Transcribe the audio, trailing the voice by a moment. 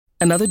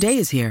Another day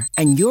is here,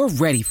 and you're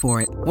ready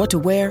for it. What to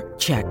wear?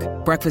 Check.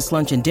 Breakfast,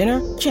 lunch, and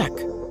dinner? Check.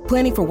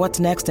 Planning for what's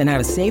next and how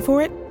to save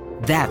for it?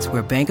 That's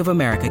where Bank of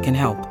America can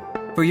help.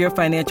 For your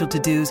financial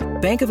to-dos,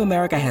 Bank of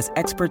America has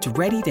experts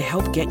ready to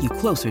help get you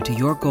closer to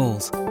your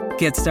goals.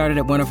 Get started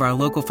at one of our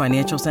local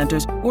financial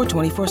centers or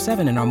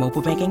 24/7 in our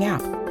mobile banking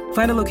app.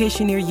 Find a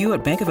location near you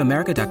at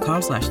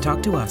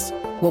bankofamerica.com/talktous.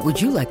 What would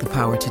you like the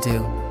power to do?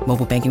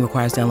 Mobile banking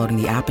requires downloading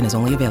the app and is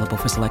only available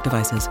for select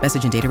devices.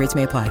 Message and data rates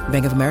may apply.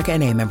 Bank of America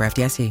N.A., member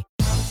FDIC.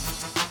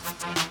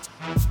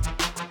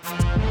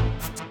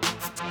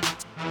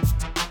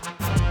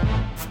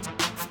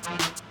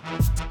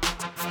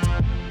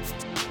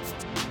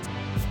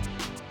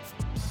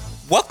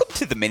 Welcome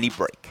to the Mini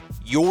Break,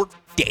 your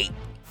daily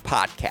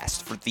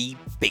podcast for the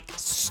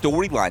biggest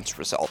storylines,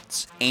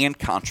 results, and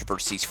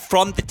controversies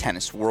from the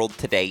tennis world.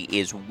 Today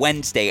is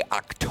Wednesday,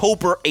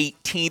 October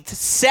 18th.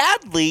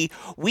 Sadly,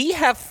 we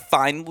have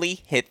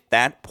finally hit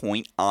that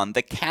point on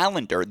the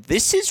calendar.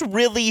 This is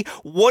really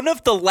one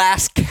of the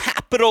last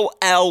capital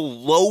L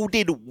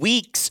loaded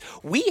weeks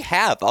we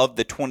have of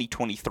the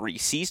 2023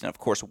 season. Of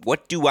course,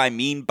 what do I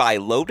mean by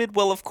loaded?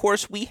 Well, of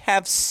course, we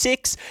have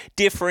 6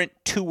 different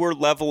tour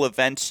level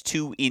events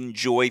to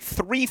enjoy.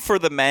 3 for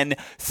the men,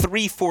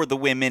 3 for the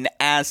women.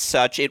 As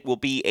such, it will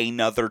be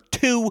another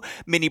 2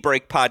 Mini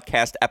Break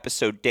podcast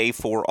episode day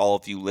for all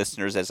of you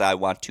listeners, as I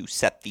want to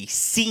set the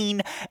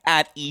scene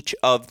at each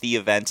of the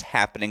events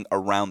happening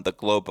around the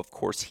globe. Of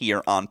course,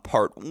 here on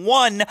part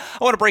 1, I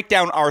want to break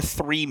down our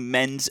 3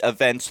 men's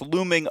events.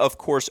 Looming, of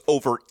course,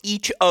 over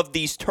each of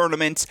these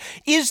tournaments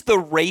is the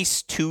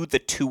race to the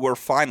Tour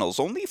Finals.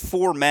 Only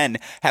 4 men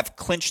have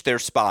clinched their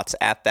spots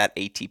at that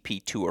ATP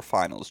Tour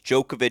Finals.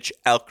 Djokovic,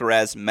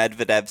 Alcaraz,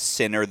 Medvedev,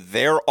 Sinner,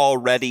 they're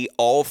already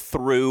all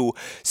through.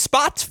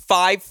 Spots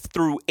 5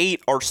 through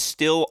 8 are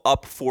still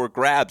up for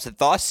grabs.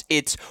 Thus,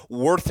 it's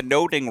worth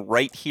noting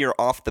right here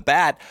off the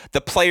bat,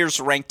 the players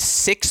ranked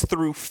 6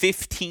 through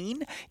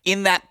 15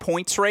 in that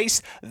points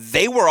race,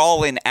 they were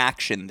all in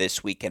action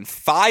this weekend.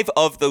 5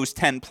 of those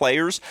 10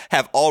 players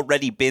have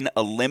already been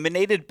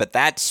eliminated, but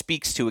that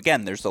speaks to,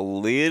 again, there's a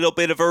little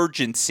bit of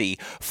urgency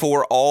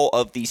for all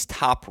of these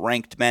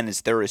top-ranked men,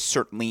 as there is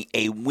certainly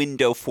a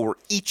window for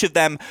each of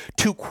them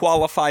to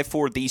qualify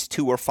for these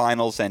Tour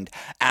Finals. And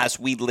as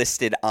we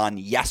listed on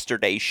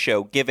yesterday's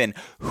show, given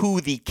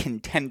who the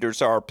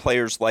contenders are,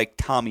 players like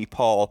Tommy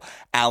Paul,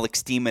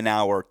 Alex de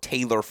Minaur,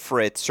 Taylor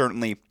Fritz,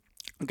 certainly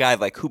a guy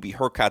like Hubie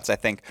Hurkacz, I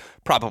think,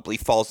 probably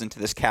falls into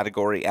this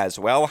category as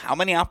well. How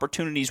many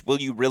opportunities will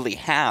you really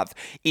have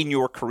in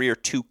your career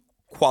to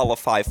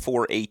qualify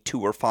for a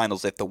Tour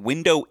Finals? If the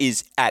window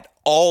is at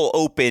all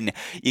open,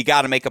 you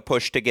got to make a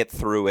push to get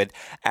through it.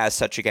 As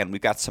such, again,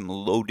 we've got some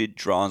loaded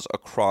draws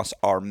across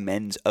our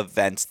men's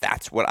events.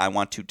 That's what I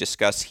want to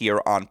discuss here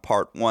on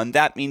part 1.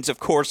 That means, of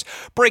course,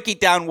 breaking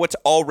down what's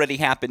already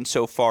happened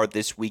so far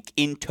this week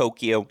in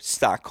Tokyo,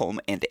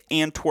 Stockholm, and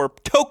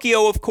Antwerp.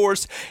 Tokyo, of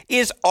course,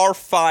 is our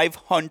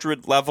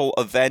 500 level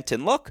event.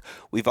 And look,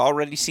 we've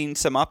already seen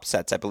some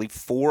upsets. I believe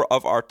 4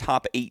 of our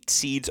top 8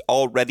 seeds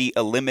already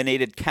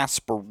eliminated.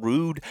 Casper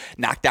Ruud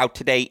knocked out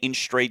today in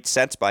straight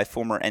sets by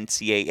former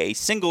NCAA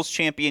singles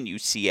champion,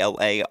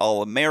 UCLA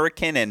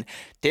All-American, and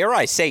dare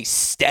I say,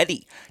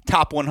 steady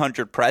top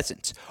 100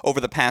 presence over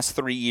the past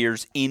 3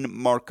 years in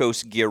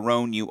Marcos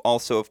Giron. You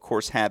also, of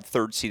course, had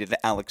third-seeded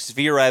Alex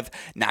Zverev,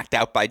 knocked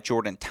out by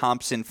Jordan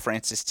Thompson,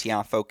 Francis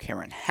Tiafoe,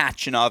 Karen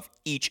Khachanov,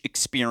 each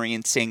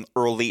experiencing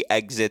early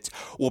exits.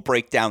 We'll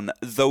break down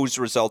those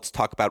results,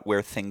 talk about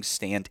where things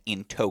stand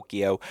in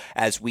Tokyo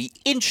as we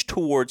inch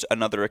towards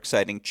another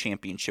exciting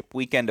championship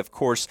weekend. Of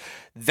course,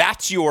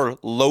 that's your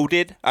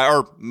loaded,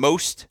 or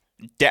most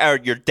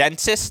your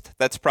densest,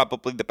 that's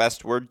probably the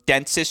best word,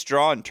 densest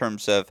draw in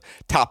terms of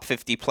top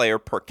 50 player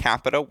per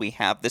capita we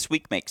have this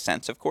week. Makes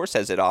sense, of course,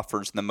 as it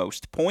offers the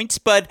most points.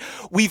 But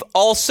we've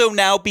also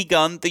now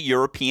begun the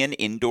European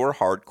indoor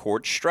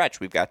hardcourt stretch.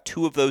 We've got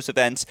 2 of those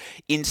events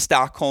in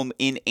Stockholm,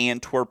 in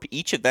Antwerp.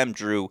 Each of them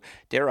drew,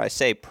 dare I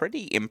say,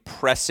 pretty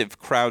impressive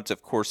crowds.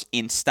 Of course,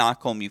 in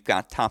Stockholm, you've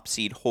got top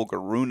seed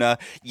Holger Rune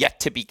yet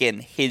to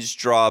begin his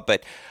draw,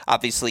 but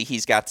obviously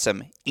he's got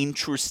some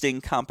interesting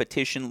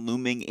competition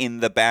looming in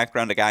the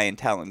background. A guy in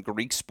Talon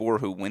Griekspoor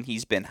who, when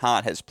he's been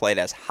hot, has played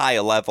as high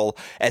a level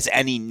as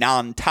any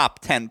non-top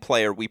 10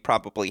 player we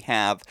probably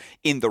have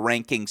in the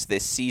rankings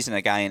this season.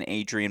 A guy in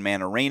Adrian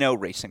Mannarino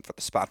racing for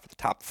the spot for the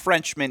top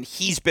Frenchman.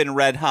 He's been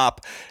red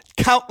hot.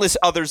 Countless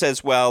others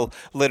as well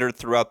littered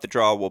throughout the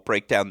draw. We'll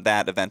break down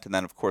that event, and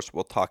then, of course,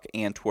 we'll talk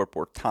Antwerp,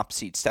 where top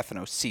seed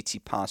Stefanos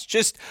Tsitsipas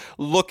just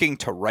looking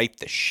to right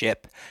the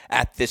ship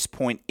at this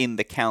point in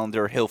the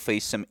calendar. He'll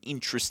face some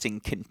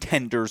interesting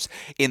contenders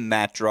in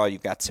that draw.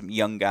 You've got some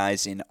young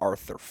guys in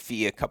Arthur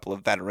Fee, a couple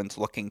of veterans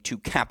looking to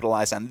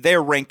capitalize on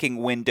their ranking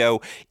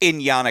window in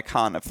Yannick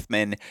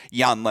Hanfmann,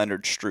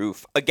 Jan-Lennard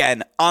Struff.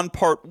 Again, on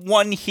part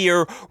 1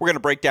 here, we're going to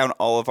break down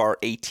all of our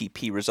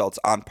ATP results.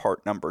 On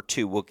part number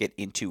 2, we'll get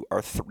into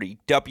our 3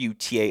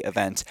 WTA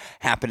events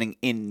happening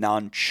in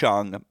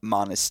Nanchang,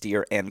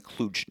 Monastir, and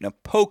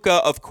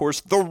Cluj-Napoca. Of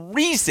course, the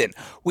reason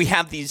we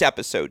have these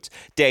episodes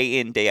day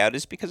in, day out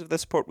is because of the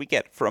support we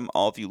get from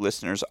all of you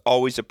listeners.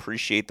 Always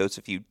appreciate those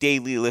of you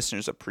daily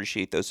listeners,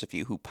 appreciate those of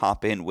you who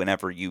pop in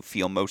whenever you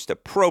feel most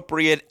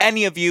appropriate.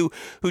 Any of you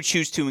who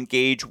choose to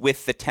engage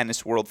with the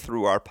tennis world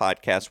through our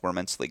podcast, we're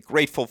immensely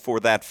grateful for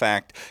that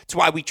fact. It's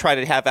why we try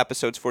to have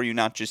episodes for you,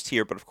 not just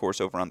here, but of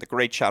course over on the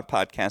Great Shot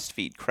podcast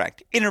feed,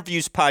 Cracked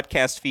Interviews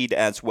podcast feed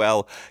as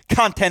well.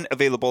 Content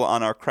available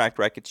on our Cracked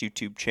Racquets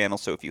YouTube channel,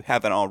 so if you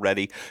haven't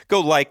already, go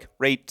like,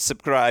 rate,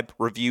 subscribe,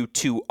 review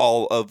to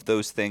all of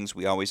those things.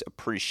 We always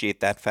appreciate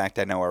that fact.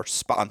 I know our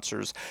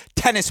sponsors,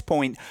 Tennis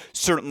Point,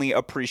 certainly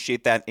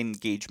appreciate that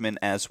engagement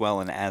as well,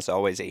 and as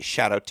always, a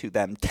shout out to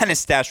them,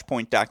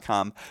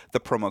 tennis-point.com. The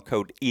promo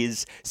code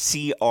is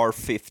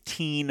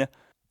CR15.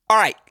 All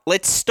right,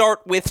 let's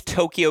start with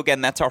Tokyo. Again,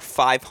 that's our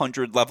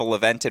 500 level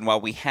event, and while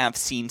we have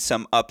seen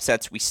some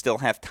upsets, we still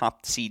have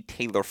top seed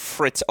Taylor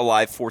Fritz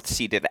alive. 4th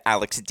seeded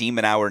Alex de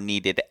Minaur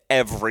needed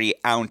every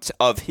ounce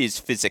of his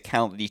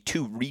physicality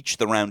to reach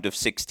the round of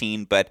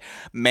 16, but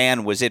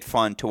man, was it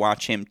fun to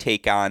watch him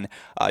take on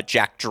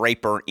Jack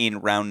Draper in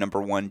round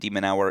number 1. De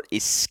Minaur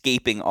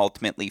escaping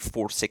ultimately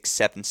 4-6,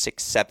 7-6,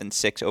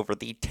 7-6 over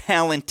the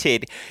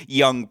talented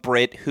young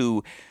Brit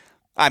who,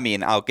 I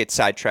mean, I'll get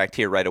sidetracked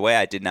here right away.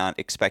 I did not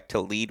expect to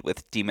lead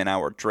with de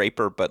Minaur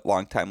Draper, but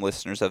longtime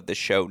listeners of the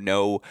show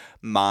know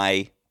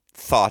my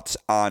thoughts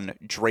on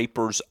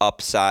Draper's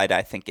upside.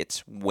 I think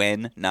it's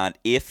when, not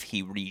if,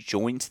 he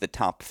rejoins the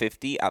top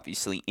 50.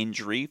 Obviously,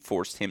 injury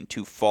forced him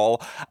to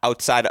fall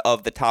outside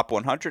of the top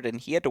 100, and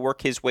he had to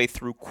work his way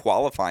through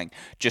qualifying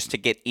just to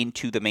get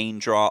into the main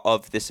draw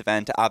of this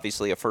event.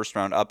 Obviously, a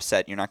first-round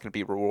upset, you're not going to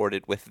be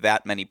rewarded with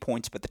that many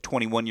points, but the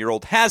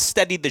 21-year-old has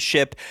steadied the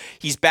ship.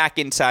 He's back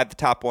inside the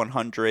top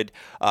 100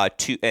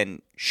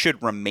 and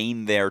should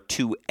remain there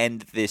to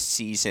end this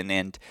season.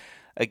 And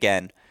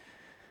again,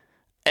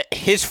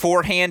 his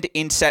forehand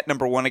in set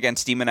number 1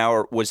 against de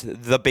Minaur was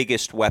the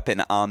biggest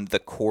weapon on the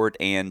court,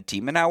 and de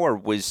Minaur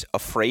was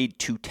afraid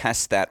to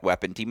test that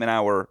weapon. De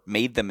Minaur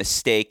made the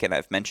mistake, and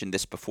I've mentioned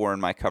this before in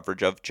my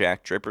coverage of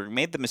Jack Draper,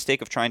 made the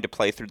mistake of trying to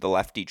play through the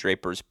lefty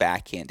Draper's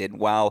backhand. And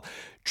while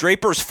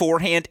Draper's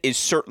forehand is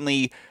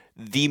certainly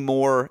the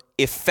more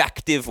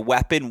effective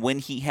weapon when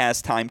he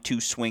has time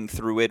to swing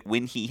through it,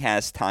 when he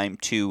has time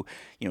to,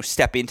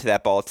 step into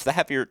that ball, it's the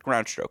heavier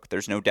ground stroke.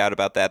 There's no doubt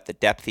about that. The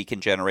depth he can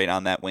generate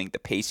on that wing, the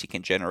pace he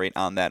can generate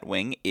on that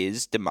wing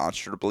is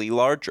demonstrably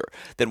larger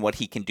than what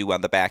he can do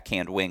on the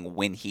backhand wing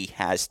when he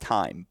has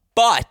time.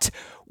 But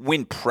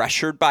when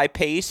pressured by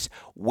pace,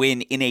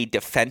 when in a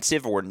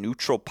defensive or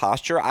neutral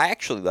posture, I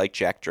actually like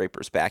Jack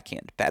Draper's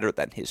backhand better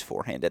than his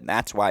forehand, and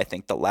that's why I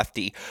think the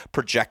lefty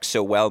projects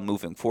so well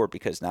moving forward,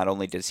 because not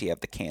only does he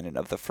have the cannon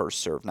of the first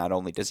serve, not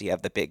only does he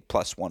have the big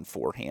 +1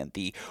 forehand,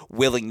 the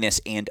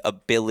willingness and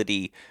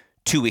ability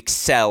to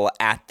excel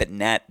at the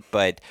net,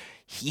 but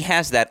he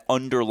has that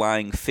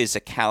underlying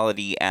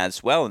physicality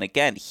as well. And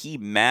again, he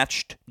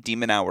matched de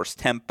Minaur's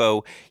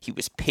tempo. He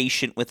was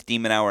patient with de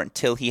Minaur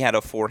until he had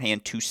a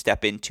forehand to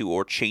step into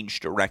or change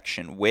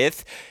direction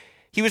with.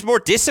 He was more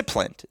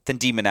disciplined than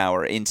de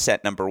Minaur in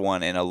set number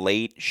 1, and a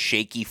late,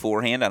 shaky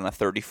forehand on a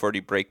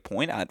 30-40 break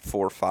point at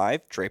 4-5.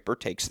 Draper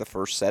takes the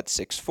first set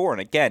 6-4. And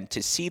again,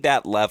 to see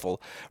that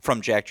level from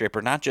Jack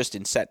Draper, not just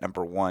in set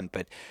number 1,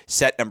 but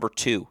set number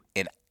 2,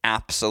 an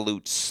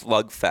absolute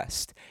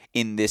slugfest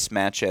in this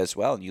match as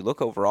well. And you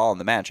look overall in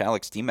the match,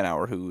 Alex de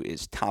Minaur, who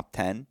is top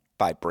 10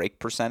 by break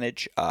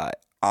percentage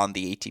on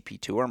the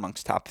ATP Tour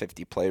amongst top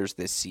 50 players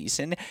this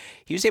season,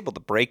 he was able to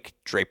break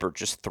Draper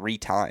just 3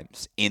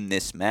 times in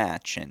this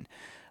match. And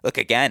look,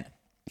 again,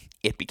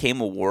 it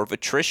became a war of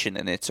attrition,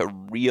 and it's a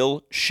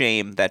real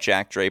shame that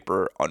Jack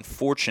Draper,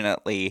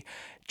 unfortunately,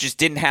 just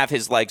didn't have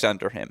his legs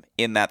under him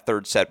in that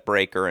third set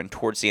breaker. And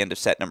towards the end of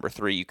set number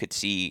 3, you could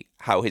see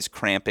how his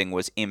cramping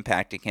was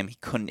impacting him. He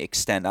couldn't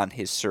extend on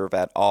his serve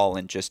at all.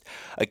 And just,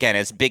 again,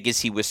 as big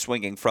as he was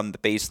swinging from the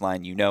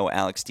baseline,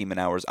 Alex de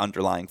Minaur's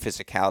underlying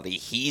physicality,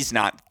 he's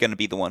not going to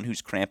be the one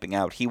who's cramping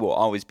out. He will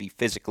always be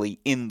physically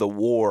in the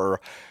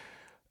war.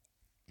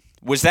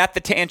 Was that the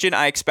tangent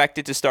I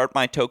expected to start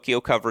my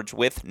Tokyo coverage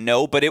with?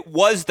 No, but it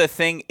was the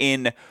thing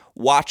in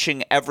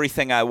watching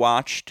everything I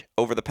watched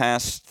over the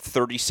past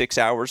 36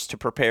 hours to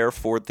prepare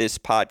for this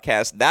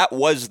podcast. That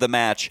was the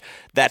match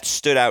that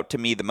stood out to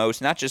me the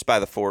most, not just by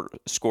the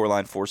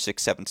scoreline 4-6,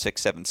 7-6,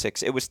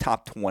 7-6. It was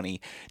top 20,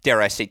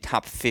 dare I say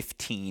top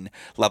 15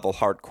 level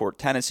hardcourt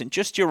tennis. And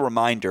just your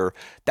reminder,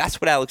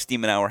 that's what Alex de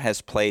Minaur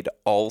has played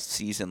all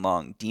season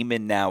long.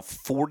 Demon now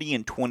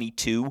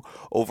 40-22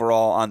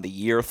 overall on the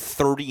year,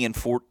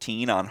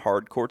 30-14 on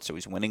hardcourt, so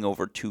he's winning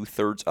over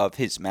 2/3 of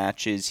his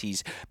matches.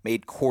 He's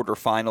made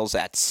quarterfinals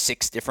at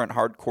 6 different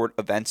hardcourt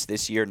events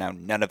this year. Now,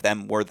 none of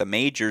them were the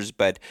majors,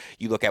 but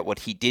you look at what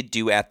he did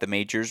do at the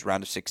majors.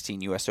 Round of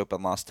 16 U.S.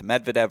 Open loss to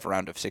Medvedev.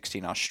 Round of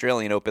 16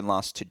 Australian Open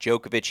loss to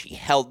Djokovic. He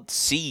held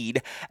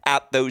seed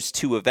at those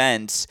 2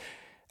 events.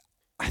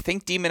 I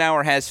think de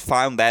Minaur has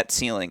found that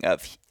ceiling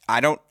of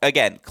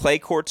Again, clay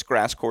courts,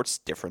 grass courts,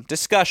 different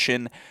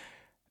discussion.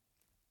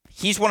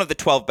 He's one of the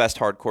 12 best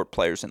hardcourt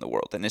players in the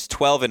world. And is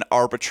 12 an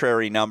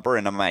arbitrary number?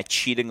 And am I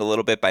cheating a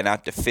little bit by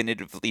not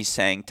definitively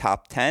saying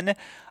top 10?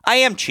 I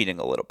am cheating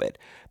a little bit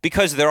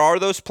because there are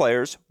those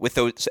players with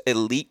those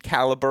elite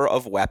caliber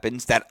of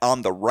weapons that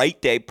on the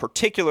right day,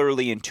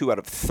 particularly in 2 out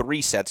of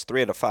 3 sets,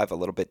 3 out of 5, a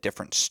little bit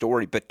different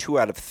story, but 2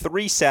 out of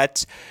 3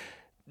 sets,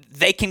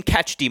 they can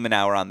catch de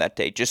Minaur on that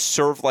day. Just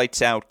serve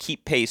lights out,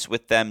 keep pace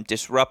with them,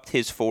 disrupt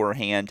his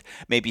forehand,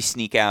 maybe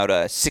sneak out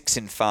a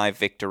 6-5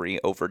 victory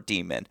over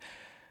Demon.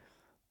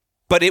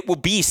 But it will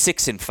be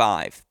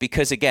 6-5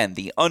 because, again,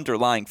 the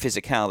underlying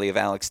physicality of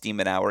Alex de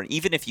Minaur,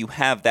 even if you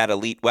have that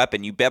elite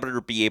weapon, you better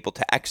be able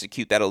to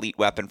execute that elite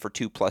weapon for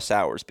 2+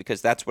 hours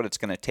because that's what it's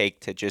going to take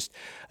to just,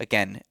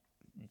 again,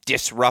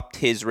 disrupt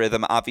his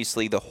rhythm.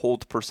 Obviously, the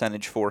hold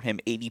percentage for him,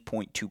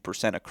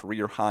 80.2%, a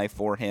career high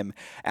for him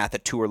at the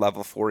tour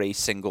level for a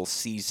single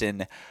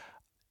season.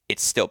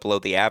 It's still below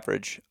the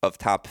average of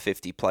top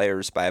 50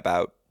 players by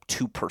about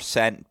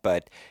 2%,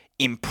 but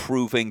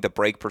improving the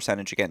break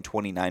percentage, again,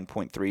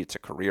 29.3. It's a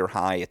career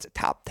high. It's a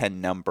top 10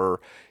 number.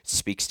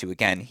 Speaks to,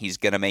 again, he's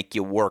going to make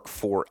you work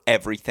for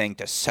everything.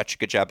 Does such a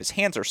good job. His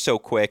hands are so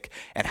quick.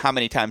 And how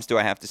many times do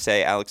I have to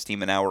say Alex de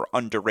Minaur,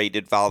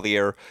 underrated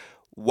volleyer?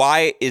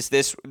 Why is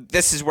this?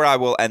 This is where I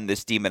will end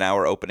this de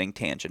Minaur opening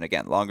tangent.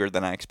 Again, longer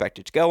than I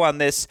expected to go on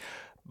this.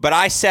 But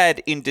I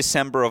said in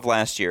December of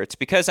last year, it's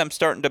because I'm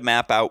starting to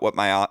map out what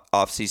my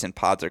off-season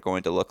pods are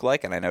going to look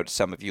like. And I know to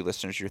some of you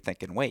listeners, you're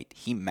thinking, wait,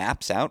 he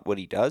maps out what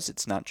he does?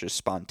 It's not just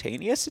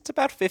spontaneous. It's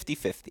about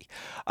 50-50.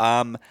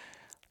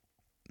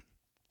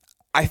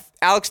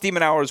 Alex de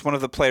Minaur is one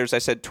of the players I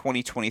said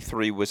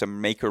 2023 was a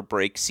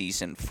make-or-break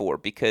season for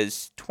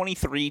because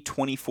 23,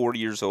 24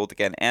 years old,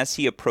 again, as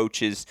he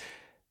approaches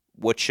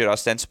what should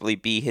ostensibly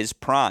be his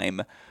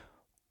prime,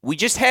 we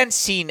just hadn't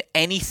seen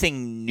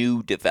anything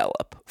new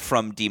develop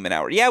from de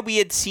Minaur. Yeah, we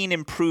had seen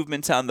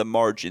improvements on the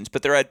margins,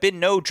 but there had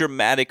been no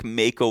dramatic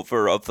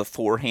makeover of the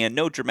forehand,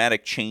 no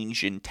dramatic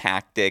change in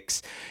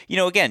tactics.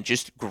 Again,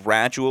 just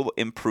gradual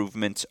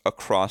improvements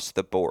across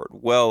the board.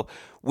 Well,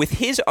 with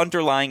his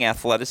underlying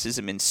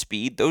athleticism and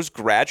speed, those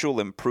gradual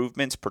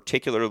improvements,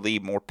 particularly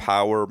more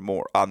power,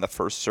 more on the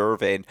first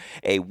serve, and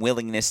a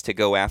willingness to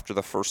go after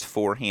the first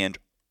forehand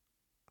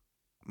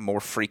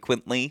more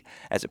frequently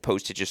as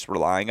opposed to just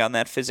relying on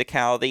that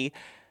physicality,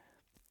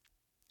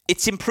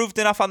 it's improved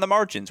enough on the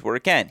margins where,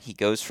 again, he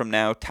goes from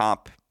now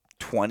top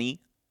 20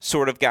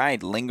 sort of guy,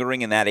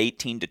 lingering in that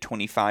 18 to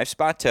 25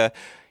 spot, to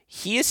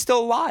he is still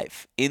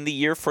alive in the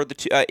year for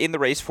in the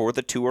race for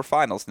the tour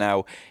finals.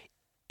 Now,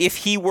 if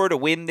he were to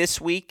win this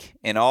week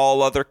and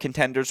all other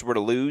contenders were to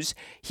lose,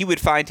 he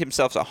would find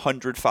himself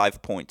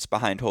 105 points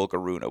behind Holger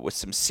Rune with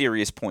some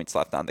serious points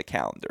left on the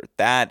calendar.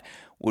 That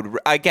would,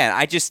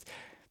 again,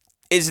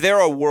 is there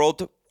a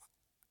world?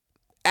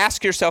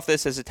 Ask yourself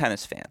this as a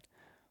tennis fan.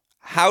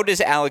 How does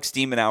Alex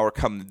de Minaur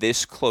come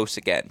this close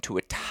again to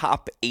a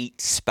top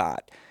 8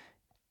 spot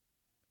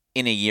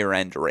in a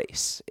year-end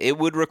race? It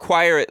would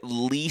require at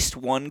least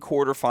one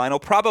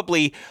quarterfinal,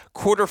 probably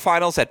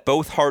quarterfinals at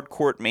both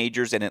hard-court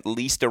majors and at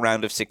least a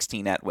round of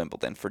 16 at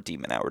Wimbledon for de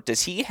Minaur.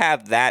 Does he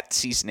have that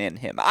season in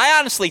him? I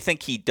honestly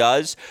think he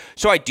does,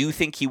 so I do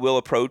think he will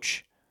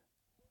approach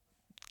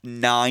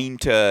 9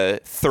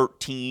 to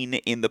 13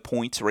 in the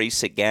points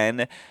race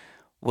again.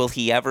 Will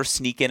he ever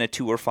sneak in a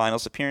tour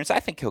finals appearance?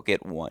 I think he'll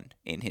get one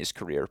in his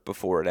career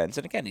before it ends.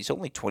 And again, he's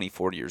only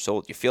 24 years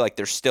old. You feel like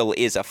there still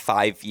is a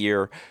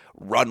 5-year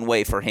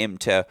runway for him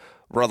to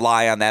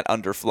rely on that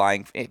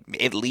underflying,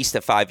 at least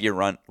a 5-year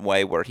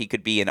runway where he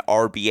could be an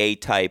RBA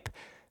type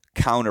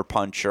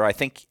counterpuncher. I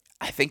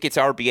think it's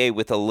RBA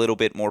with a little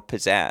bit more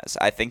pizzazz.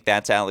 I think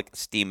that's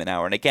Alex de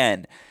Minaur. And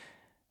again,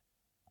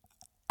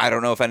 I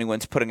don't know if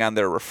anyone's putting on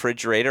their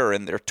refrigerator or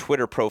in their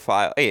Twitter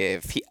profile. Hey,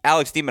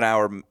 Alex de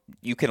Minaur,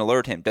 you can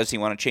alert him. Does he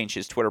want to change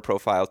his Twitter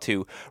profile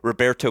to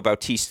Roberto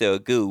Bautista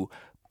Agut,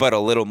 but a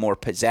little more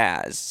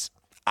pizzazz?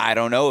 I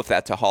don't know if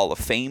that's a Hall of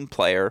Fame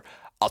player.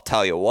 I'll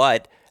tell you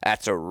what,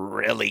 that's a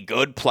really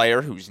good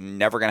player who's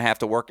never going to have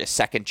to work a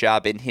second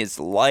job in his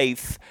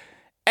life.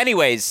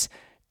 Anyways,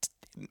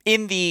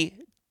 to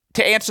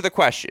answer the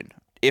question,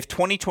 if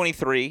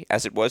 2023,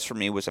 as it was for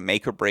me, was a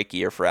make-or-break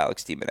year for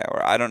Alex de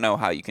Minaur, I don't know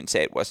how you can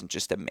say it wasn't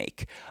just a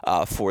make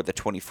for the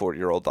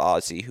 24-year-old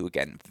Aussie, who,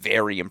 again,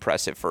 very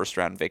impressive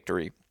first-round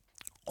victory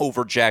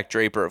over Jack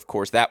Draper. Of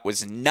course, that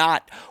was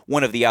not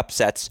one of the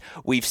upsets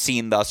we've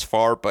seen thus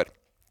far, but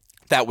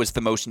that was the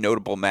most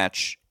notable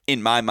match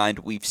in my mind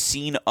we've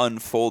seen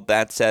unfold.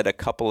 That said, a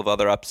couple of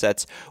other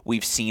upsets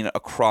we've seen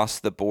across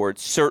the board.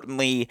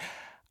 Certainly,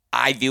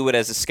 I view it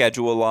as a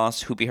schedule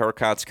loss. Hubie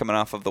Hurkacz's coming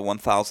off of the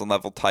 1,000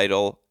 level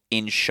title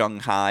in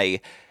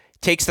Shanghai.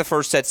 Takes the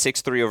first set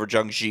 6-3 over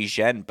Zheng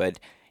Zhizhen, but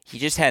he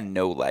just had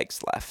no legs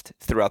left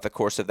throughout the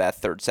course of that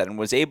third set and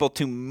was able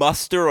to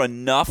muster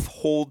enough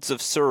holds of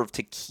serve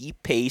to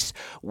keep pace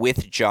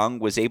with Zheng,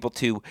 was able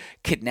to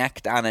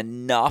connect on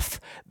enough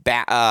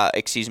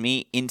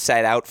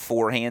inside-out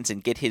forehands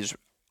and get his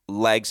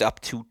legs up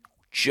to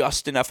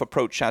just enough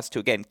approach shots to,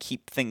 again,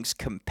 keep things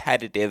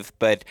competitive.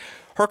 But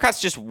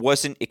Hurkacz just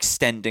wasn't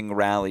extending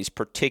rallies,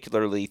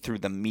 particularly through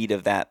the meat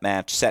of that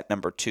match, set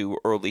number 2,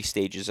 early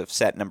stages of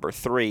set number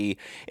 3,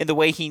 in the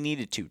way he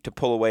needed to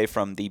pull away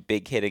from the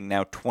big-hitting,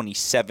 now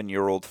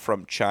 27-year-old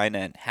from China.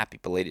 And happy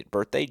belated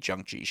birthday,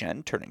 Zheng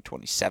Zhizhen, turning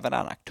 27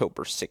 on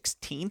October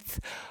 16th.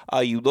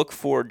 You look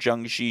for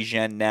Zheng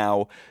Zhizhen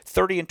now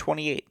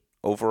 30-28.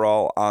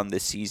 Overall on the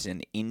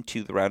season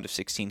into the round of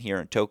 16 here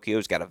in Tokyo.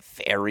 He's got a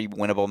very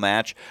winnable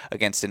match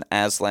against an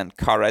Aslan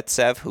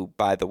Karatsev, who,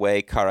 by the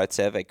way,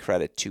 Karatsev, a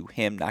credit to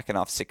him, knocking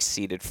off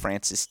 6-seeded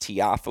Frances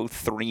Tiafoe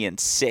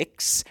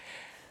 3-6.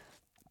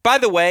 By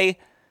the way,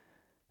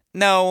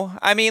 no,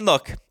 I mean,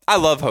 look, I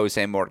love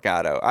Jose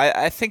Morgado.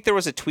 I think there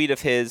was a tweet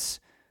of his,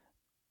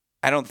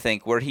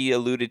 where he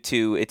alluded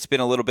to it's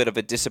been a little bit of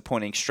a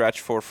disappointing stretch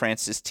for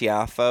Frances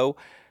Tiafoe,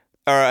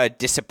 or a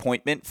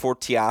disappointment for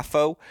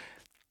Tiafoe.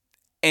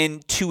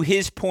 And to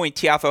his point,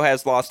 Tiafoe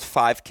has lost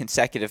 5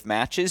 consecutive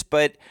matches,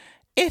 but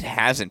it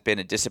hasn't been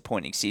a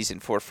disappointing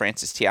season for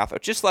Frances Tiafoe.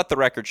 Just let the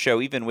record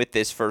show, even with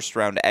this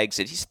first-round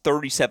exit, he's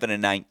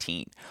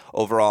 37-19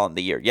 overall in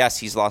the year. Yes,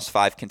 he's lost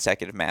 5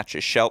 consecutive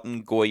matches.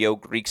 Shelton, Goyo,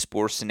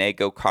 Griekspoor,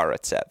 Sonego,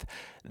 Karatsev.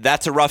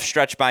 That's a rough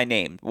stretch by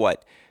name.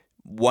 What?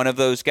 One of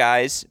those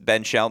guys,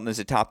 Ben Shelton, is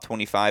a top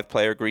 25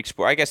 player.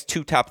 Griekspoor, I guess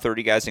 2 top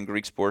 30 guys in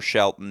Griekspoor,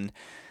 Shelton.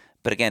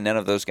 But again, none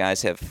of those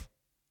guys have...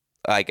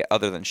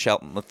 other than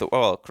Shelton,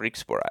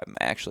 Griekspoor, I'm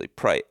actually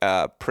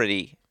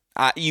pretty.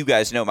 You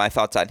guys know my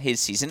thoughts on his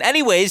season.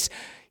 Anyways,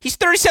 he's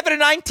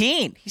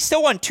 37-19. He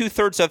still won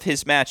 2/3 of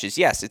his matches.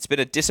 Yes, it's been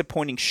a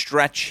disappointing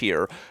stretch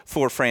here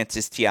for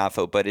Frances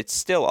Tiafoe, but it's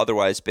still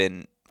otherwise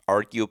been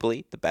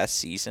arguably the best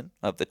season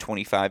of the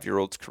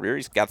 25-year-old's career.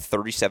 He's got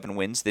 37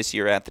 wins this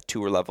year at the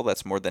tour level.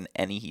 That's more than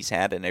any he's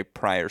had in a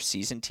prior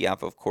season.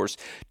 Tiafoe, of course,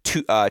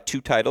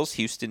 two titles,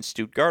 Houston,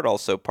 Stuttgart,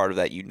 also part of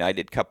that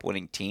United Cup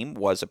winning team,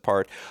 was a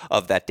part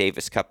of that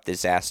Davis Cup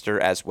disaster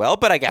as well,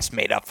 but I guess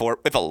made up for it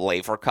with a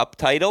Laver Cup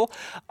title.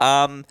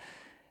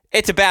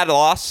 It's a bad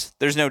loss.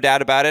 There's no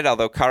doubt about it,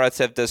 although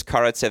Karatsev does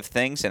Karatsev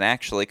things, and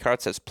actually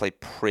Karatsev's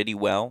played pretty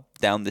well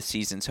down the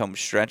season's home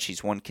stretch.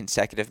 He's won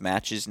consecutive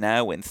matches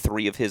now in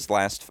 2 of his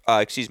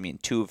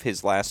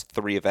last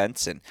 3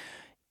 events, and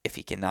if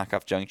he can knock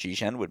off Zheng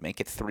Zhizhen, would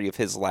make it 3 of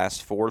his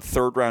last 4.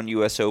 Third-round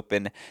U.S.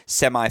 Open,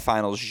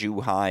 semifinals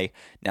Zhuhai,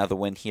 now the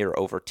win here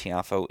over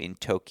Tiafoe in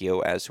Tokyo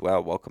as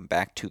well. Welcome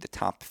back to the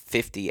top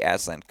 50.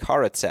 Aslan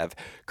Karatsev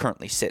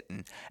currently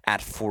sitting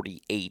at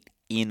 48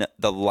 in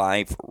the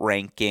live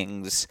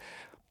rankings.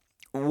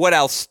 What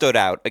else stood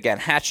out? Again,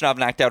 Khachanov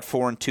knocked out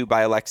 4-2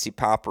 by Alexei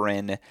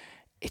Popyrin.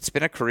 It's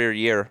been a career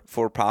year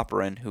for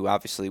Popyrin, who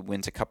obviously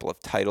wins a couple of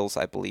titles,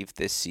 I believe,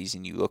 this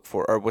season. You look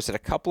for, or was it a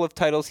couple of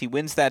titles? He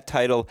wins that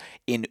title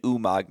in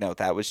Umag. No,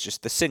 that was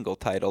just the single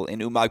title in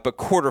Umag, but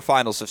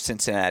quarterfinals of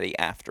Cincinnati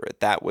after it.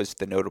 That was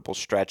the notable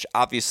stretch.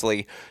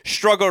 Obviously,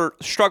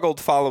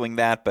 struggled following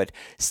that, but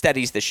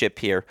steadies the ship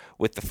here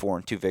with the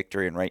 4-2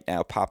 victory. And right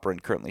now,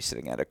 Popyrin currently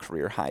sitting at a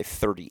career high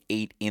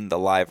 38 in the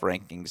live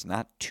rankings.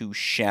 Not too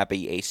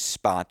shabby a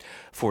spot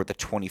for the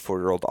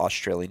 24-year-old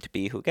Australian to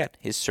be, who, again,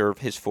 his serve,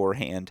 his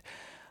forehand.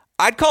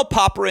 I'd call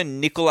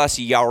Popyrin Nicolas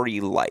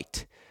Yari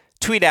light.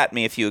 Tweet at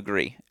me if you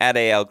agree, at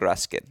AL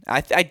Gruskin.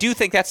 I do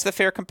think that's the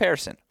fair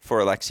comparison for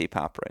Alexei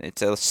Popyrin.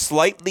 It's a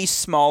slightly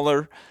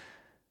smaller,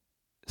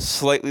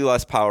 slightly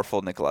less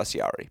powerful Nicolas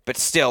Yari, but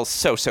still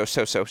so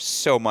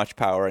much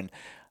power, and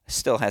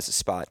still has a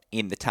spot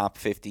in the top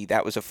 50.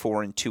 That was a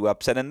 4-2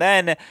 upset. And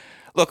then,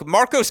 look,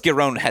 Marcos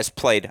Giron has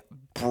played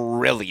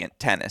brilliant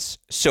tennis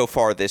so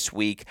far this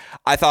week.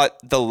 I thought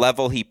the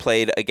level he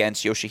played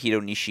against Yoshihito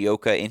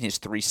Nishioka in his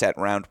 3-set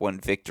round 1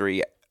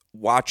 victory,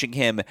 watching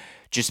him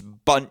just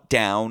bunt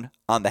down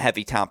on the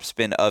heavy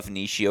topspin of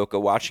Nishioka,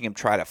 watching him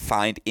try to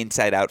find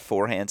inside-out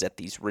forehands at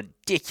these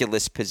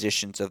ridiculous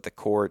positions of the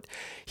court.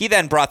 He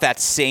then brought that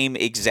same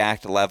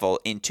exact level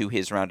into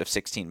his round of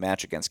 16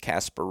 match against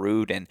Casper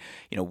Ruud, and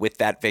with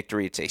that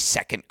victory, it's a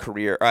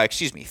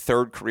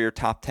third career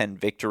top 10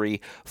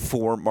 victory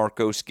for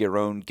Marcos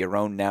Giron.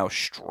 Giron now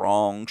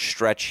strong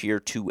stretch here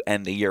to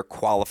end the year,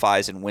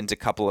 qualifies and wins a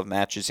couple of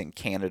matches in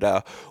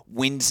Canada,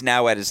 wins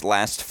now at his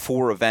last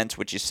 4 events,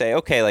 which you say,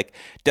 okay,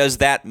 does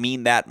that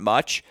mean that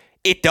much?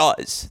 It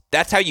does.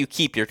 That's how you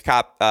keep your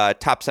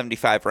top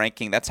 75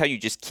 ranking. That's how you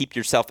just keep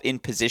yourself in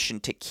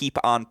position to keep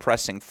on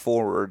pressing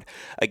forward.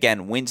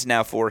 Again, wins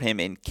now for him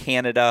in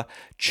Canada,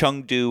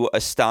 Chengdu,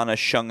 Astana,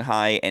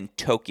 Shanghai, and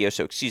Tokyo.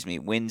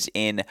 Wins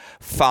in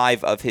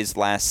 5 of his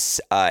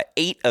last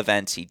 8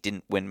 events. He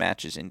didn't win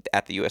matches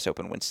at the U.S.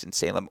 Open,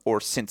 Winston-Salem,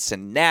 or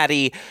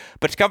Cincinnati.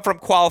 But to come from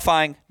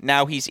qualifying,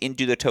 now he's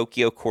into the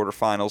Tokyo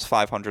quarterfinals,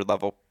 500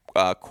 level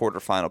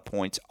quarterfinal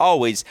points.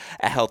 Always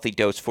a healthy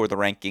dose for the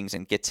rankings,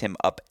 and gets him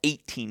up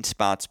 18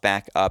 spots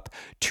back up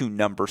to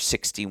number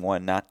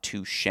 61. Not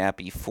too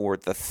shabby for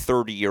the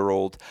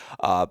 30-year-old.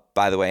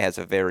 By the way, has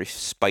a very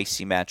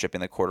spicy matchup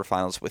in the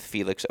quarterfinals with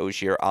Felix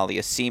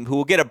Auger-Aliassime, who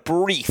will get a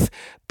brief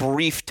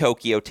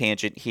Tokyo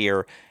tangent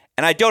here.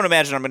 And I don't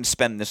imagine I'm going to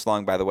spend this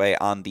long, by the way,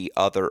 on the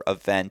other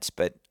events.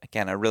 But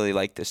again, I really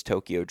like this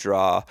Tokyo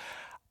draw.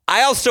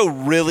 I also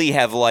really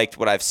have liked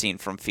what I've seen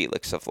from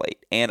Felix of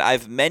late. And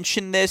I've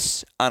mentioned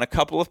this on a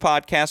couple of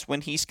podcasts when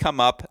he's come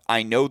up.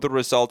 I know the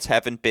results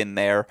haven't been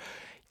there.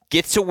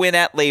 Gets a win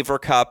at Laver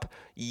Cup.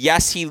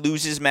 Yes, he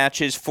loses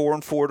matches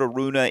 4-4 to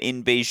Rune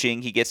in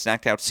Beijing. He gets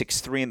knocked out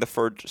 6-3 in the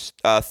third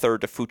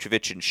to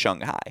Fucsovics in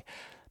Shanghai.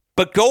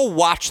 But go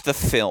watch the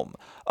film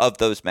of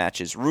those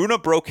matches. Rune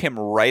broke him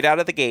right out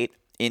of the gate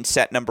in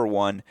set number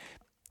 1.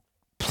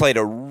 Played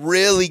a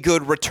really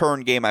good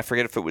return game. I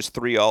forget if it was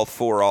 3-all,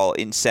 4-all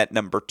in set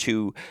number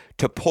 2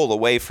 to pull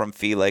away from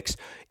Felix.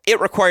 It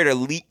required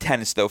elite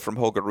tennis, though, from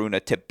Holger Rune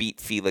to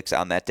beat Felix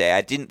on that day.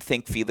 I didn't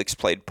think Felix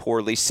played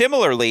poorly.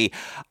 Similarly,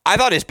 I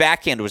thought his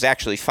backhand was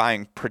actually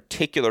firing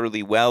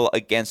particularly well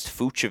against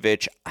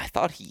Fucsovics. I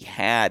thought he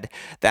had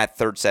that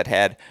third set,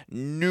 had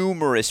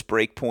numerous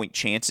breakpoint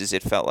chances,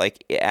 it felt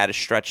like, at a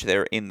stretch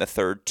there in the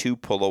third to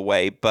pull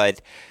away.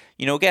 But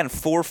again,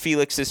 for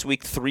Felix this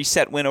week,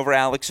 3-set win over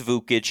Alex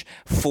Vukic,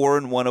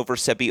 4-1 over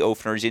Sebi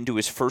Ofner. He's into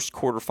his first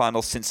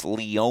quarterfinal since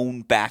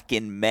Lyon back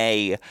in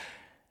May.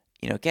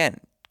 Again,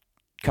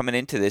 coming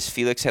into this,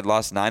 Felix had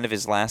lost 9 of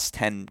his last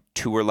 10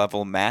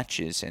 tour-level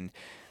matches and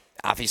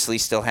obviously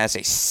still has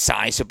a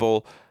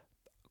sizable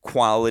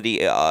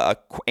quality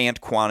and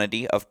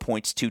quantity of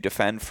points to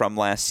defend from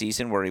last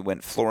season, where he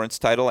went Florence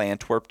title,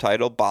 Antwerp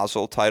title,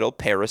 Basel title,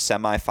 Paris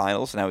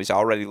semifinals. Now he's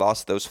already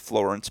lost those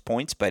Florence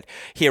points, but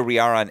here we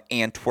are on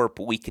Antwerp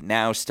week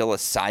now, still a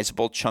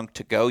sizable chunk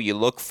to go. You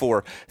look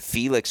for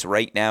Felix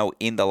right now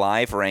in the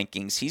live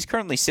rankings. He's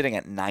currently sitting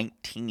at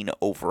 19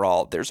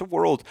 overall. There's a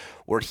world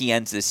where he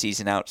ends this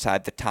season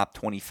outside the top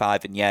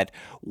 25, and yet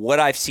what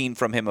I've seen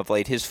from him of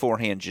late, his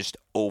forehand just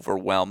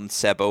overwhelmed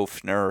Seb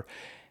Ofner.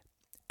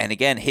 And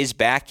again, his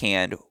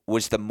backhand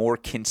was the more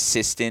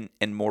consistent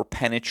and more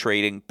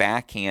penetrating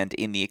backhand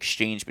in the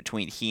exchange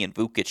between he and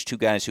Vukic, two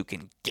guys who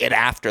can get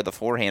after the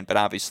forehand, but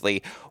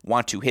obviously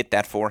want to hit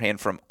that forehand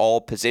from all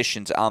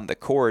positions on the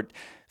court.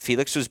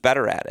 Felix was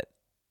better at it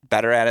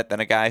than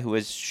a guy who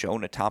has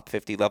shown a top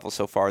 50 level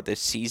so far this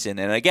season.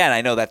 And again,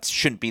 I know that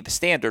shouldn't be the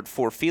standard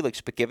for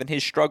Felix, but given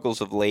his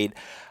struggles of late,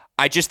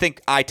 I just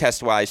think eye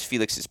test-wise,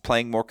 Felix is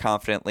playing more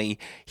confidently.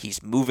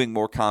 He's moving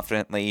more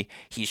confidently.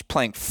 He's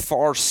playing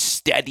far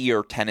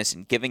steadier tennis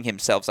and giving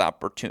himself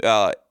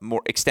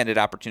more extended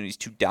opportunities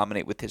to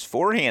dominate with his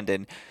forehand.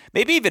 And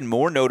maybe even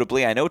more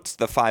notably, I know it's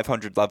the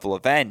 500 level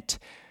event,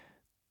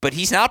 but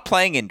he's not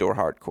playing indoor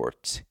hard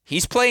courts.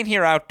 He's playing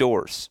here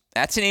outdoors.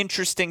 That's an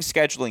interesting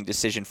scheduling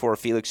decision for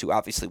Felix, who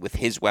obviously with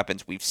his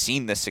weapons, we've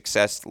seen the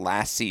success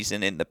last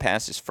season in the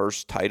past, his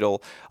first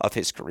title of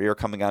his career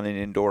coming on an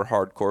indoor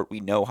hard court. We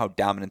know how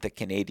dominant the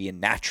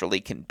Canadian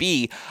naturally can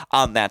be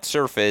on that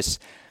surface.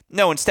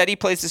 No, instead he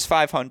plays this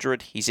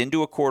 500. He's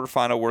into a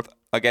quarterfinal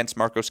against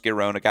Marcos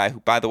Giron, a guy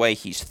who, by the way,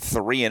 he's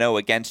 3-0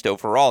 against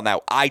overall.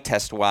 Now, eye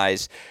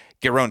test-wise,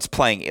 Giron's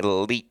playing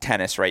elite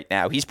tennis right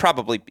now. He's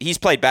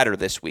played better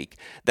this week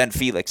than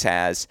Felix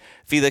has.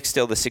 Felix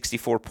still the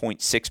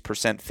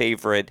 64.6%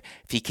 favorite.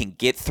 If he can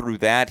get through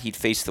that, he'd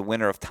face the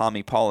winner of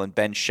Tommy Paul and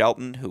Ben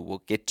Shelton, who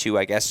we'll get to,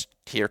 I guess,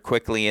 here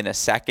quickly in a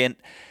second.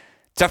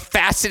 It's a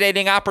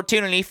fascinating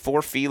opportunity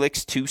for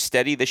Felix to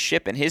steady the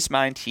ship. In his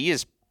mind, he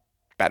is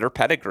better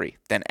pedigree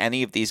than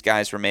any of these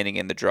guys remaining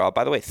in the draw.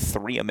 By the way,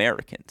 3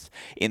 Americans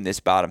in this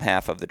bottom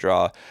half of the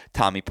draw.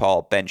 Tommy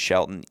Paul, Ben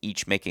Shelton,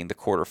 each making the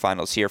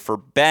quarterfinals here. For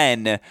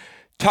Ben,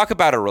 talk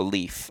about a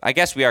relief. I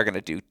guess we are going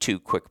to do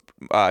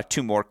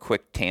two more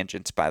quick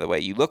tangents, by the way.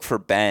 You look for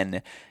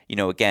Ben,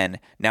 again,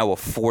 now a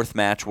fourth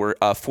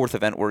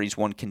event where he's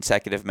won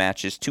consecutive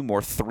matches, 2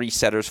 more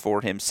 3-setters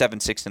for him,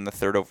 7-6 in the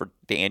third over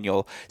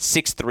Daniel,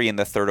 6-3 in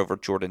the third over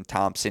Jordan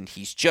Thompson.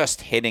 He's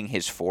just hitting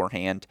his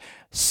forehand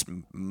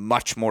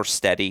much more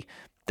steady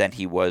than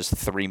he was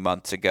 3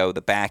 months ago.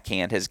 The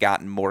backhand has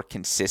gotten more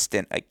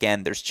consistent.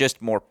 Again, there's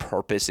just more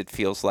purpose, it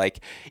feels like,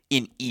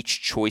 in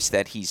each choice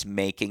that he's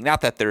making.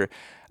 Not that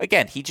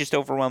he just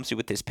overwhelms you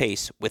with his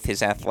pace, with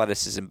his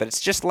athleticism, but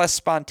it's just less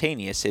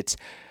spontaneous. It's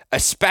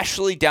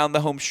especially down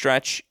the home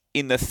stretch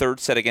in the third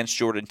set against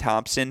Jordan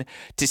Thompson,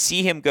 to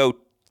see him go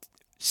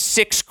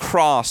 6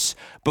 cross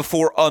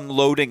before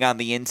unloading on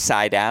the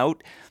inside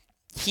out.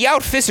 He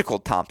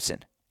out-physicaled Thompson.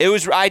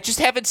 I just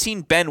haven't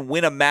seen Ben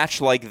win a match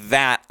like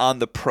that on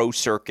the pro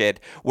circuit,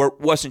 where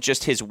it wasn't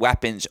just his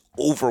weapons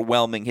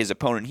overwhelming his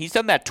opponent. He's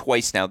done that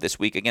twice now this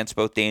week against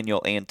both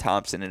Daniel and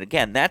Thompson. And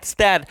again, that's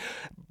that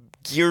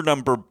gear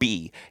number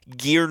B,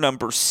 gear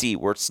number C,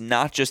 where it's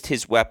not just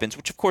his weapons,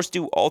 which of course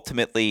do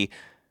ultimately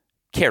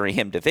carry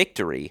him to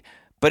victory,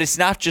 but it's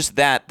not just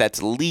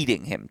that's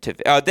leading him to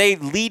they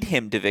lead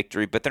him to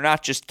victory, but they're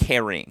not just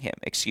carrying him,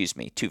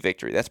 to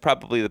victory. That's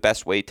probably the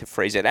best way to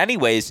phrase it.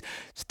 Anyways,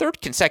 it's 3rd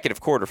consecutive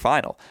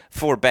quarterfinal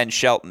for Ben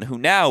Shelton, who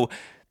now,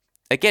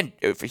 again,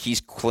 he's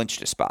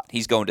clinched a spot.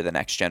 He's going to the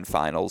Next Gen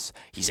Finals.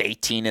 He's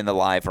 18 in the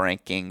live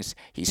rankings.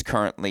 He's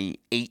currently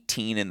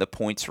 18 in the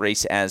points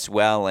race as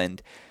well. And,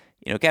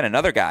 again,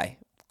 another guy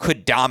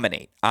could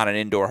dominate on an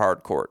indoor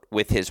hard court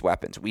with his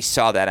weapons. We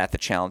saw that at the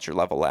challenger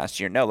level last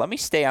year. No, let me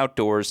stay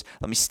outdoors.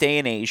 Let me stay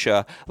in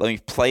Asia. Let me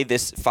play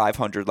this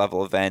 500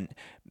 level event.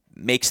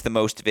 Makes the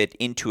most of it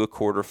into a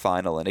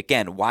quarterfinal. And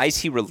again, why is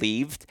he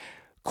relieved?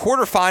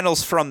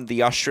 Quarterfinals from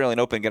the Australian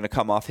Open going to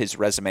come off his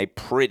resume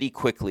pretty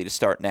quickly to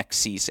start next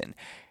season.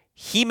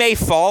 He may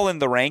fall in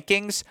the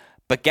rankings,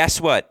 but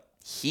guess what?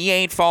 He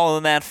ain't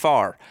falling that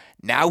far.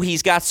 Now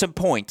he's got some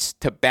points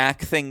to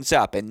back things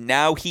up, and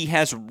now he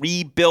has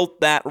rebuilt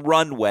that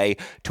runway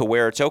to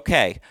where it's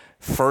okay.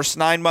 First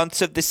 9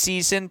 months of the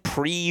season,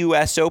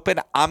 pre-US Open,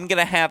 I'm going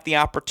to have the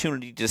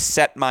opportunity to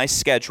set my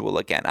schedule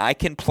again. I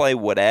can play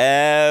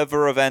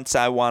whatever events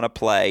I want to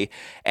play,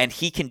 and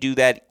he can do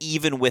that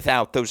even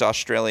without those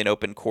Australian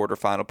Open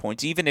quarterfinal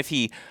points. Even if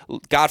he,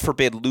 God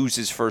forbid,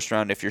 loses first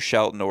round if you're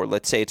Shelton, or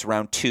let's say it's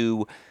round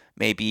 2,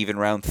 maybe even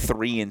round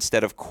 3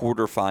 instead of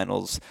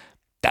quarterfinals.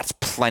 That's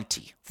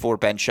plenty for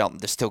Ben Shelton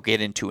to still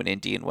get into an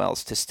Indian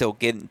Wells, to still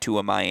get into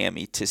a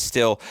Miami, to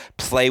still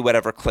play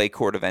whatever clay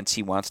court events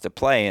he wants to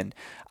play. And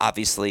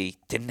obviously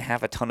didn't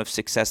have a ton of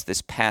success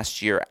this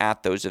past year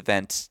at those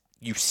events.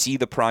 You see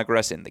the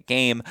progress in the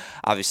game.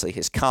 Obviously,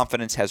 his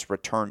confidence has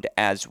returned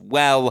as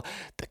well.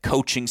 The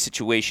coaching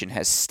situation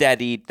has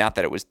steadied. Not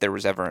that there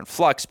was ever in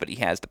flux, but he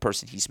has the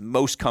person he's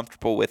most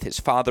comfortable with, his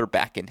father,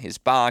 back in his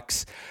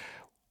box.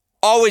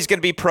 Always going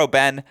to be pro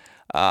Ben.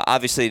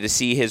 Obviously, to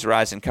see his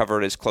rise and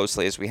cover it as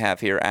closely as we have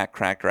here at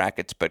Cracked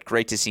Racquets, but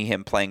great to see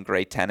him playing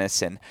great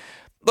tennis. And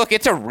look,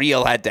 it's a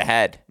real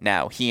head-to-head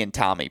now, he and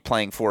Tommy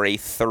playing for a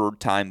third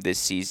time this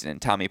season. And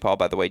Tommy Paul,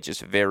 by the way,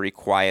 just very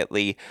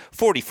quietly,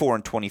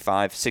 44-25,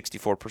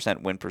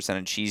 64% win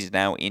percentage. He's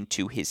now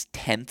into his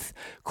 10th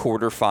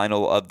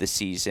quarterfinal of the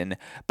season.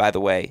 By the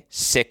way,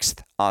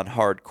 6th on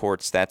hard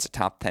courts. That's a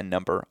top 10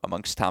 number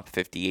amongst top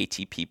 50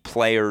 ATP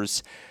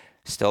players.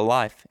 Still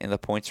alive in the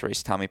points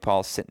race. Tommy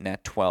Paul sitting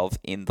at 12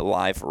 in the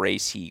live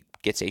race. He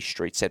gets a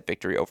straight set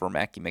victory over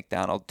Mackie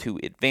McDonald to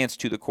advance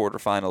to the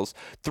quarterfinals.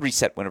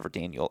 3-set win over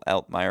Daniel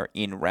Altmaier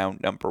in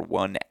round number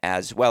 1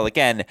 as well.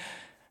 Again,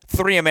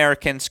 3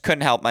 Americans.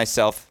 Couldn't help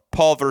myself.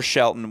 Paul versus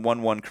Shelton,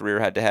 1-1 career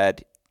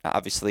head-to-head.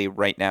 Obviously,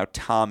 right now,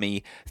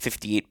 Tommy,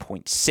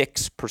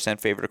 58.6%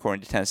 favorite according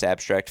to Tennis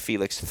Abstract.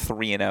 Felix,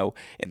 3-0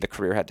 in the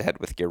career head-to-head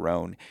with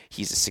Giron.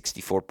 He's a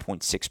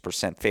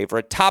 64.6%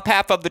 favorite. Top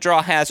half of the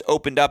draw has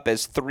opened up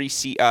as 2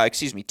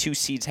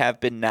 seeds have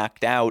been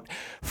knocked out.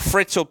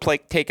 Fritz will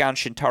take on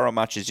Shintaro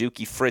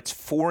Machizuki. Fritz,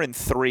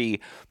 4-3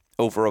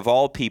 over, of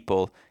all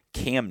people,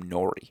 Cam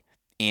Norrie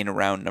in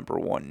round number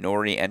 1.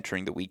 Norrie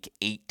entering the week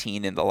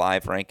 18 in the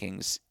live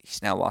rankings.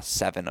 He's now lost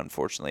 7,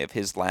 unfortunately, of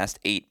his last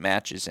 8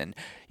 matches. And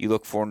you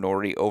look for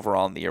Norrie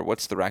overall in the year.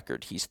 What's the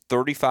record? He's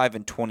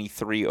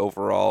 35-23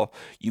 overall.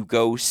 You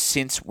go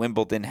since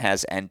Wimbledon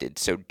has ended.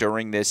 So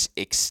during this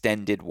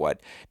extended,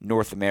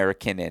 North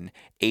American and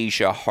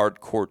Asia hard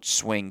court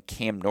swing,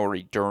 Cam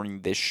Norrie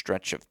during this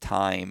stretch of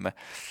time,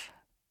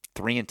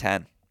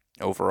 3-10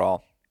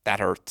 overall. That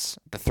hurts.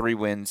 The 3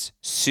 wins,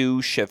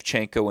 Su,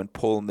 Shevchenko, and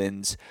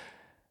Pullmans.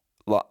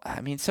 I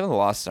mean, some of the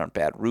losses aren't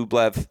bad.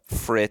 Rublev,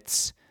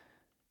 Fritz,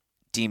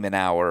 de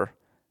Minaur,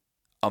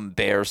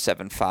 Humbert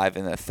 7-5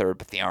 in the third,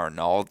 but the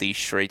Arnaldi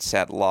straight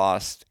set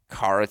lost.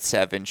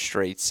 Karatsev in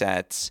straight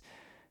sets.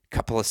 A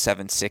couple of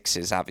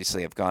 7-6s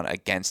obviously have gone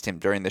against him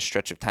during this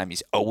stretch of time.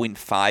 He's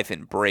 0-5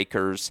 in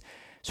breakers.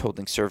 He's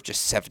holding serve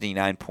just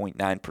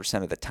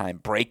 79.9% of the time.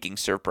 Breaking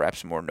serve,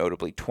 perhaps more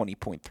notably,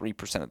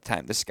 20.3% of the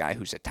time. This guy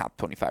who's a top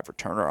 25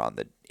 returner on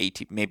the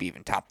ATP, maybe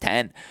even top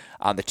 10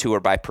 on the tour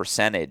by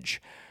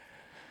percentage.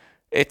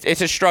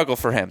 It's a struggle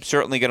for him.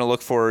 Certainly going to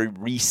look for a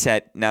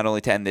reset, not only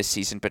to end this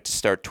season, but to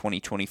start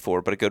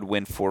 2024. But a good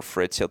win for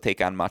Fritz. He'll take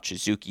on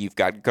Machizuki. You've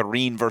got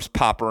Garin versus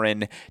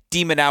Popyrin,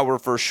 de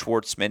Minaur versus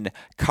Schwartzman,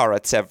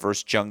 Karatsev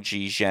versus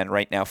Zhengji Zhen.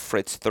 Right now,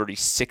 Fritz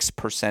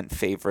 36%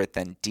 favorite,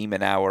 then de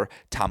Minaur,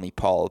 Tommy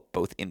Paul,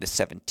 both in the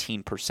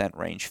 17%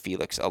 range.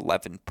 Felix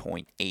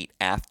 11.8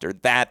 after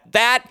that.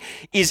 That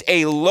is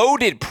a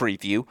loaded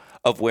preview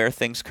of where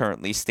things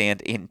currently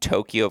stand in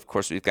Tokyo. Of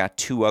course, we've got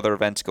 2 other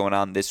events going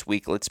on this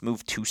week. Let's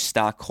move to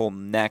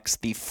Stockholm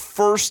next. The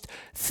first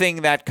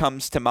thing that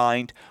comes to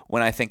mind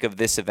when I think of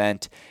this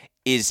event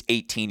is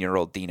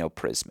 18-year-old Dino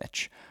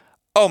Prismic.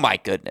 Oh my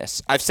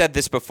goodness. I've said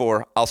this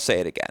before. I'll say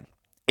it again.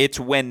 It's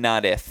when,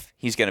 not if,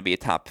 he's going to be a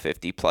top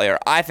 50 player.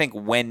 I think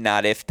when,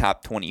 not if,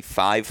 top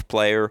 25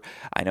 player.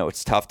 I know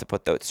it's tough to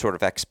put those sort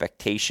of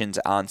expectations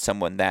on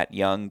someone that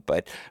young,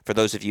 but for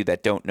those of you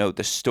that don't know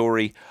the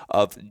story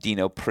of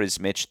Dino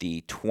Prismic,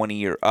 the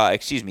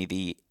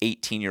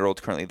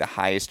 18-year-old, currently the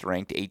highest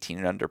ranked 18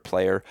 and under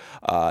player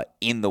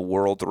in the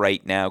world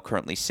right now,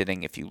 currently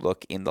sitting, if you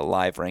look in the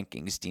live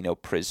rankings, Dino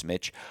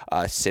Prismic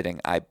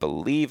sitting, I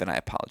believe, and I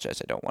apologize,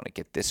 I don't want to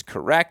get this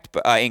incorrect,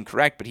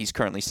 but he's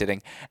currently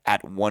sitting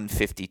at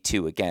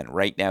 152. Again,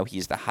 right now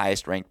he's the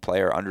highest ranked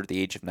player under the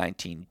age of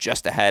 19,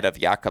 just ahead of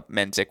Jakub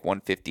Mensik,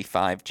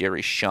 155,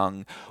 Jerry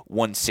Shung,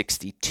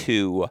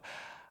 162.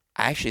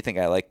 I actually think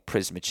I like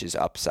Prismic's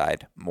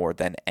upside more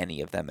than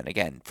any of them. And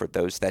again, for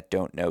those that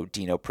don't know,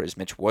 Dino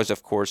Prismic was,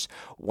 of course,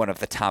 one of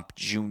the top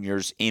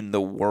juniors in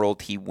the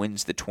world. He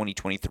wins the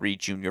 2023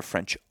 Junior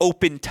French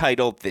Open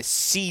title this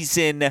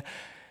season.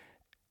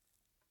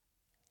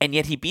 And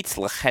yet he beats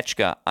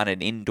Lechechka on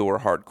an indoor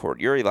hard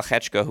court. Yuri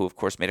Lechechka, who, of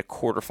course, made a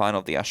quarterfinal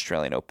of the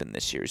Australian Open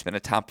this year. He's been a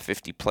top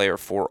 50 player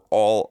for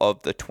all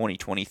of the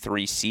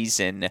 2023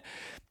 season.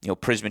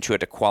 Prismic, who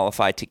had to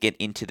qualify to get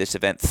into this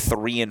event,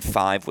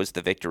 3-5 was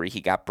the victory.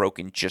 He got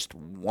broken just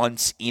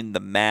once in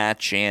the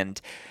match, and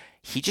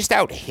he just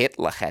out-hit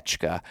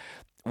Lechechka.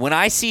 When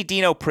I see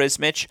Dino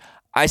Prismic,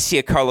 I see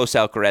a Carlos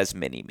Alcaraz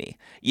mini-me.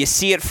 You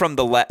see it from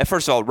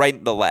first of all, right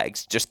in the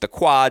legs, just the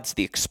quads,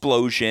 the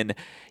explosion,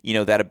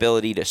 that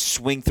ability to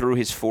swing through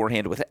his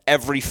forehand with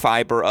every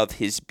fiber of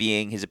his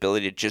being, his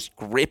ability to just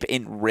grip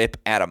and rip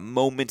at a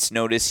moment's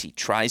notice. He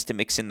tries to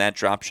mix in that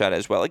drop shot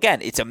as well.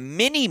 Again, it's a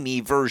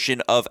mini-me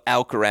version of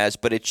Alcaraz,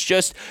 but it's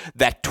just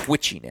that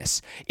twitchiness.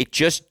 It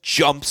just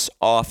jumps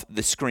off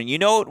the screen.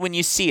 When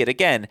you see it,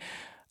 again,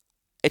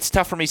 it's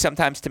tough for me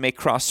sometimes to make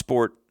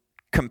cross-sport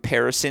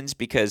comparisons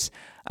because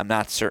I'm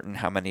not certain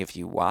how many of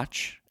you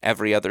watch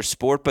every other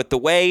sport, but the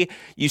way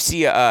you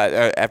see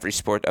every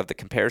sport of the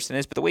comparison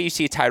is, but the way you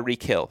see a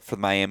Tyreek Hill for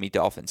the Miami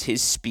Dolphins,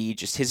 his speed,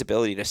 just his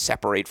ability to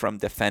separate from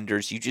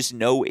defenders, you just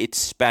know it's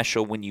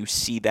special when you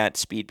see that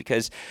speed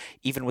because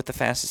even with the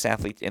fastest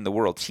athlete in the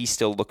world, he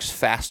still looks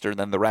faster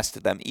than the rest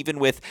of them. Even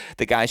with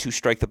the guys who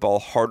strike the ball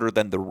harder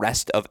than the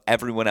rest of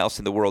everyone else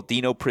in the world,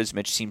 Dino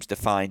Prismic seems to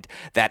find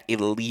that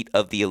elite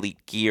of the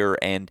elite gear.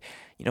 And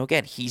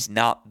again, he's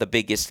not the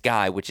biggest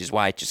guy, which is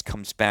why it just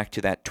comes back to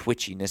that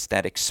twitchiness,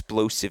 that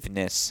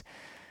explosiveness.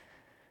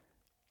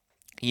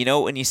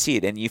 When you see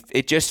it, and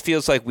it just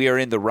feels like we are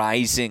in the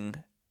rising.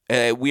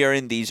 We are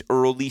in these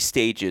early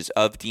stages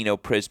of Dino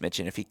Prismic,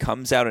 and if he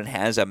comes out and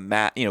has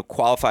a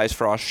qualifies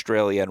for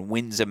Australia and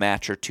wins a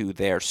match or two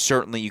there,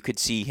 certainly you could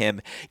see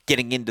him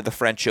getting into the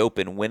French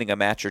Open, winning a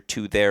match or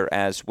two there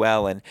as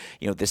well. And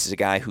this is a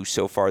guy who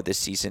so far this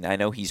season, I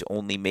know he's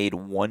only made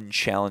one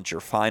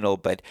challenger final,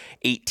 but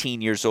 18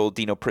 years old,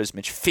 Dino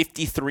Prismic,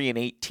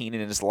 53-18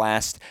 in his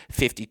last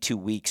 52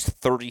 weeks,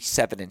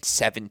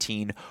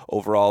 37-17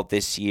 overall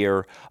this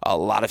year. A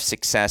lot of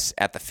success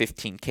at the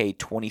 15K,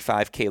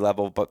 25K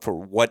level, but for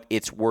what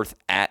it's worth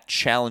at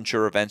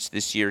challenger events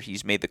this year,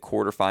 he's made the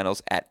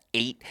quarterfinals at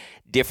 8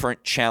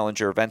 different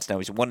challenger events. Now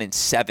he's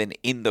 1-7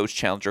 in those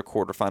challenger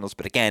quarterfinals,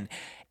 but again,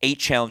 8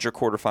 challenger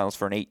quarterfinals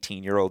for an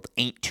 18-year-old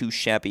ain't too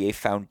shabby a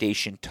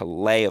foundation to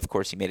lay. Of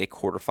course, he made a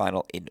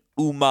quarterfinal in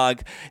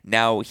Umag.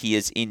 Now he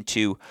is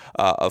into,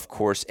 of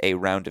course, a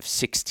round of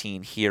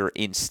 16 here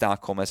in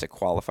Stockholm as a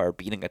qualifier,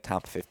 beating a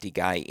top 50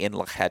 guy in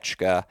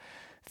Lechechka.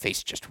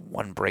 Faced just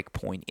one break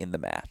point in the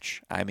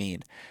match. I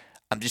mean,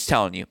 I'm just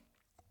telling you,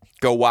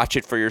 go watch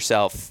it for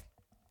yourself.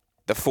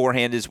 The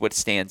forehand is what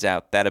stands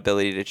out. That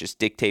ability to just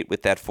dictate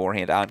with that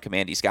forehand on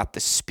command. He's got the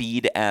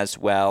speed as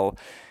well.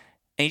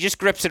 And he just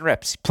grips and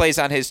rips. He plays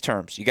on his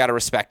terms. You got to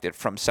respect it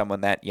from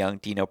someone that young,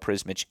 Dino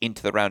Prismic,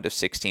 into the round of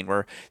 16,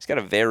 where he's got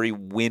a very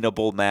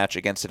winnable match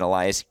against an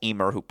Elias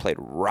Ymer who played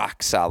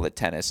rock-solid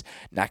tennis,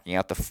 knocking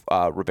out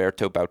the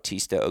Roberto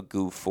Bautista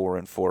Agut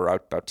 4-4.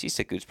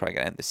 Bautista Agut's probably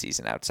going to end the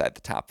season outside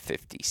the top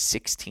 50,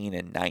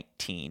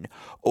 16-19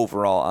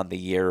 overall on the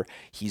year.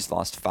 He's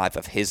lost 5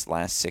 of his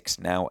last 6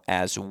 now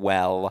as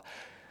well.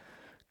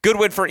 Good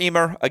win for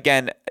Ymer.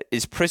 Again,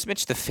 is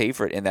Prismic the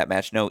favorite in that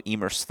match? No,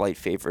 Ymer slight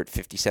favorite,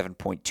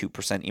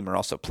 57.2%. Ymer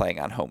also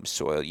playing on home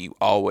soil. You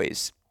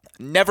always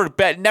never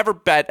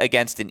bet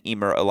against an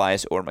Ymer,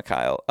 Elias, or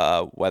Michael,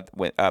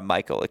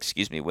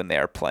 when they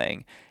are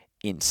playing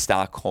in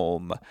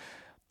Stockholm.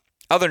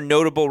 Other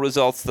notable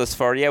results thus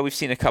far, we've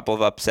seen a couple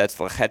of upsets.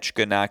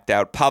 Lechechka knocked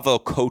out Pavel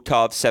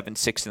Kotov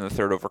 7-6 in the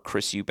third over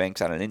Chris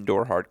Eubanks on an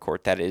indoor hard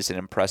court. That is an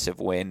impressive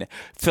win.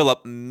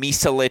 Filip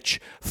Misalic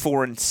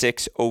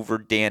 4-6 over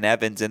Dan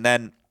Evans. And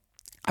then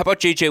how about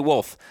J.J.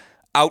 Wolf?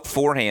 Out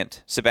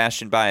forehand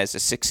Sebastian Baez, a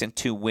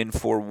 6-2 win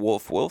for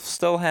Wolf. Wolf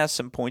still has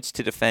some points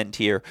to defend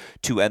here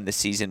to end the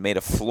season. Made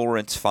a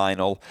Florence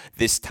final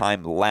this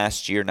time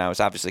last year. Now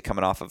he's obviously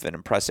coming off of an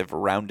impressive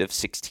round of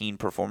 16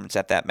 performance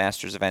at that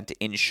Masters event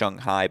in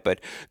Shanghai, but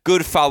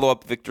good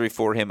follow-up victory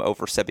for him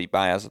over Sebi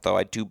Baez, although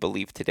I do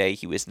believe today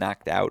he was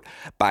knocked out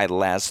by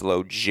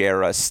Laszlo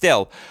Djere.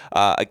 Still,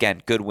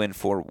 again, good win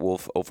for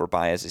Wolf over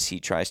Baez as he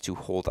tries to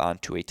hold on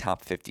to a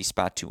top 50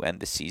 spot to end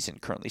the season,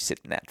 currently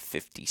sitting at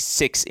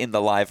 56 in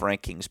the live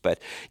rankings, but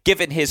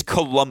given his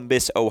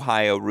Columbus,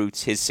 Ohio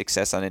roots, his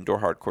success on indoor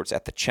hard courts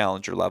at the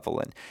challenger level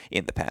and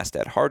in the past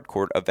at hard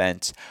court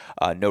events,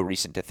 no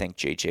reason to think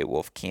J.J.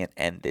 Wolf can't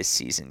end this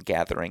season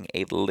gathering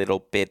a little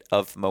bit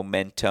of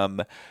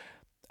momentum.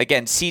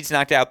 Again, seeds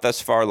knocked out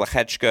thus far: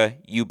 Lechechka,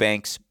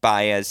 Eubanks,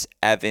 Baez,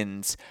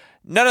 Evans.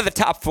 None of the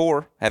top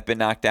 4 have been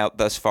knocked out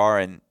thus far,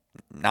 and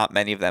not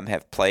many of them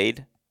have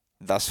played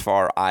thus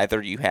far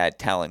either. You had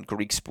Talon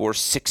Griekspoor,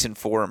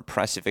 6-4,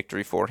 impressive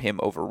victory for him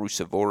over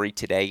Ruusuvuori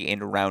today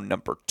in round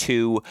number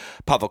 2.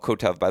 Pavel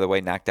Kotov, by the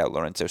way, knocked out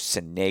Lorenzo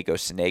Sonego.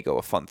 Sonego,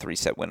 a fun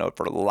 3-set win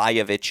over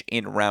Lajovic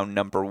in round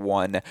number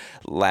 1.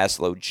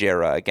 Laszlo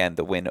Jera, again,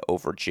 the win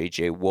over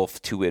JJ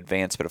Wolf to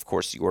advance. But of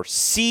course, your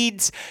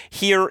seeds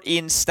here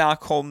in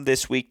Stockholm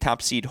this week.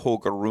 Top seed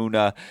Holger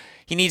Rune.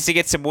 He needs to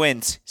get some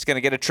wins. He's going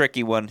to get a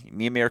tricky one.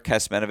 Miomir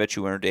Kecmanovic,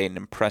 who earned an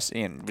impressive,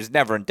 and was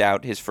never in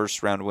doubt, his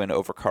first round win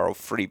over Carl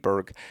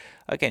Friberg.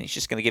 Again, he's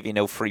just going to give you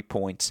no free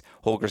points.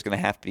 Holger's going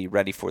to have to be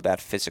ready for that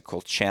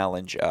physical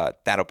challenge.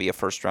 That'll be a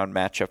first-round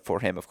matchup for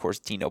him. Of course,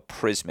 Dino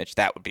Prismic.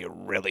 That would be a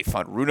really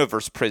fun. Rune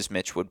versus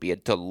Prismic would be a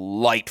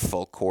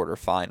delightful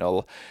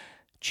quarterfinal.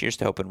 Cheers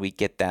to hoping we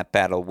get that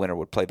battle. Winner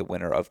would play the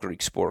winner of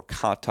Griekspoor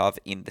Kotov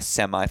in the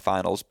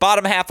semifinals.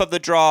 Bottom half of the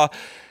draw,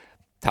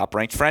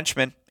 top-ranked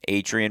Frenchman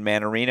Adrian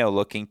Mannarino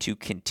looking to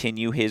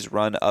continue his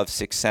run of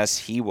success.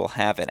 He will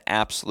have an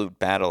absolute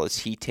battle as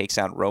he takes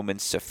on Roman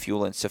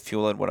Safiullin.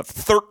 Safiullin, one of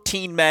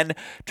 13 men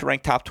to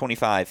rank top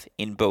 25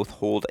 in both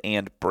hold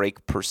and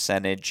break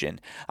percentage.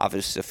 And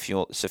obviously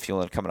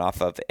Safiullin coming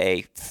off of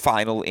a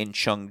final in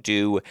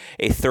Chengdu,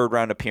 a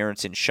third-round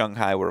appearance in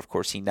Shanghai, where, of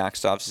course, he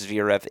knocks off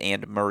Zverev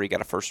and Murray. Got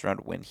a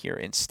first-round win here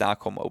in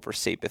Stockholm over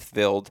Sabeth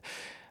Wild.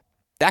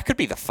 That could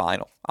be the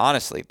final.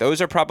 Honestly, those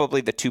are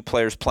probably the two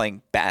players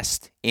playing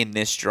best in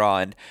this draw.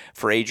 And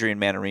for Adrian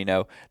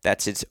Mannarino,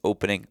 that's his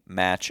opening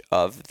match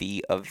of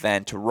the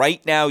event.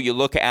 Right now, you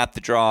look at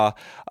the draw,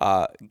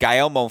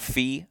 Gael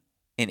Monfils,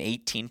 an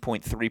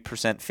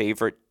 18.3%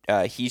 favorite.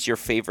 He's your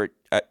favorite,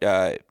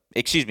 a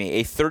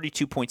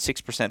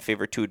 32.6%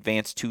 favorite to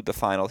advance to the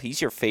final.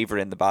 He's your favorite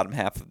in the bottom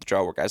half of the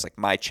draw, where guys like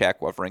Majchak,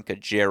 Wawrinka,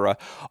 Jera,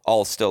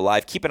 all still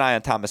alive. Keep an eye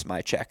on Thomas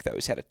Majchak, though.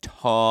 He's had a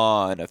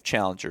ton of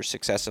challenger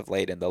success of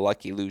late, and the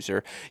lucky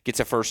loser gets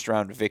a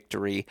first-round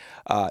victory.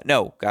 Got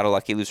a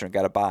lucky loser and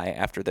got a bye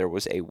after there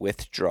was a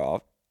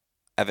withdrawal,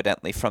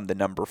 evidently from the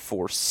number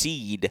 4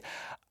 seed.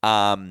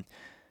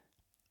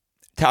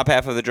 Top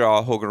half of the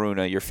draw, Holger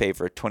Rune, your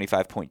favorite,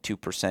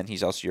 25.2%.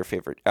 He's also your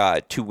favorite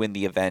to win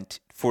the event,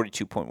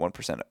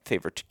 42.1%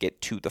 favorite to get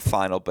to the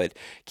final. But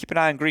keep an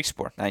eye on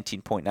Griekspoor,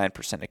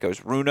 19.9%. It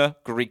goes Rune,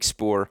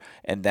 Griekspoor,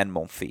 and then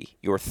Monfils,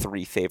 your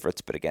 3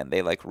 favorites. But again,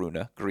 they like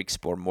Rune,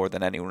 Griekspoor more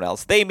than anyone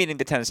else. They, meaning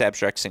the Tennis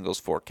Abstract singles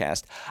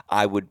forecast,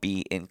 I would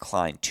be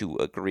inclined to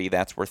agree.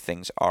 That's where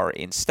things are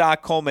in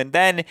Stockholm. And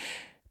then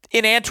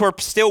in Antwerp,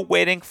 still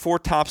waiting for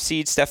top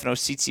seed Stefano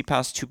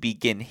Tsitsipas to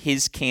begin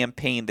his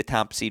campaign. The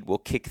top seed will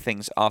kick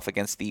things off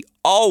against the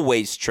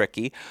always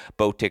tricky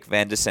Botic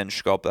van de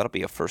Zandschulp. That'll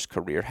be a first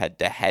career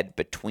head-to-head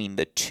between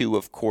the two,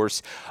 of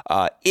course.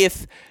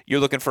 If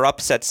you're looking for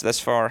upsets thus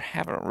far,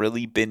 haven't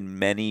really been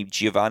many.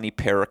 Giovanni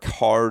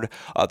Perricard,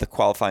 the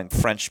qualifying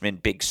Frenchman,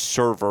 big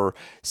server,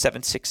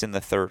 7-6 in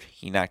the third.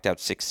 He knocked out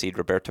 6th seed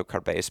Roberto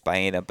Carballes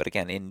Baena, but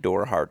again,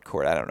 indoor hard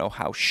court. I don't know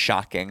how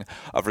shocking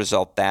of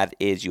result that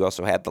is. You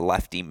also had the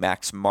lefty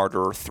Max Martyr,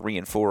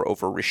 3-4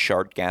 over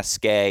Richard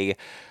Gasquet.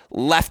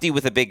 Lefty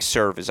with a big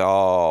serve is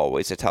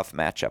always a tough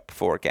matchup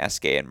for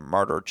Gasquet, and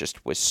Martyr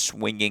just was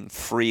swinging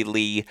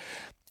freely.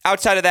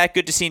 Outside of that,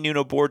 good to see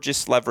Nuno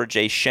Borges leverage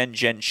a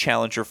Shenzhen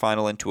Challenger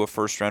final into a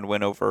first-round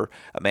win over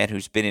a man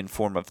who's been in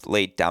form of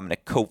late,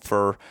 Dominic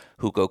Kopfer.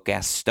 Hugo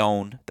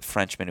Gaston, the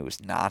Frenchman who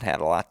has not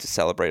had a lot to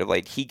celebrate of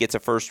late. He gets a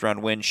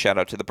first-round win. Shout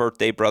out to the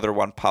birthday brother,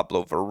 Juan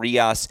Pablo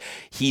Varillas.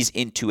 He's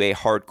into a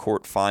hard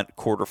court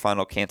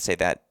quarterfinal. Can't say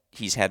that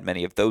he's had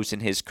many of those in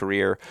his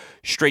career.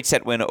 Straight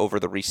set win over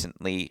the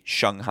recently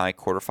Shanghai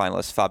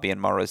quarterfinalist Fabian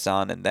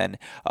Marazan, and then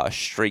a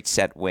 3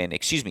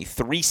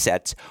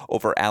 sets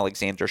over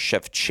Alexander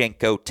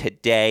Shevchenko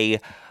today.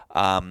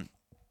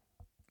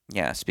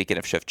 Speaking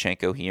of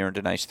Shevchenko, he earned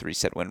a nice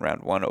 3-set win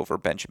round 1 over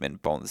Benjamin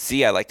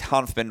Bonzi. I liked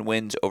Hanfmann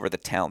wins over the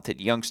talented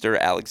youngster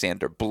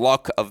Alexander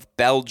Bloch of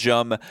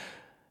Belgium.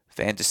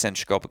 Van de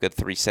Zandschulp, a good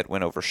 3-set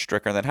win over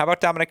Stricker. And then how about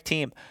Dominic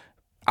Thiem?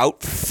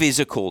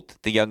 Out-physicaled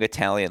the young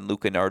Italian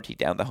Luca Nardi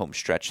down the home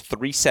stretch.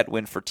 3-set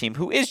win for Thiem,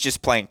 who is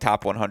just playing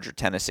top 100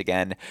 tennis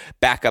again.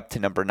 Back up to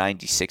number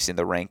 96 in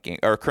the ranking,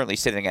 or currently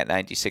sitting at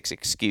 96,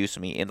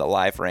 in the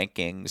live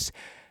rankings.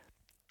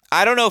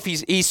 I don't know if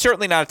he's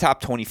certainly not a top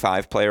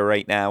 25 player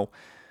right now.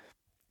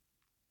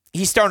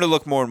 He's starting to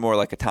look more and more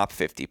like a top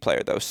 50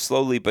 player, though,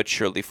 slowly but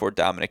surely for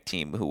Dominic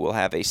Thiem, who will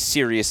have a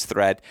serious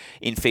threat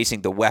in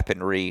facing the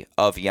weaponry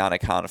of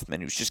Yannick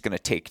Hanfmann, who's just going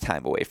to take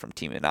time away from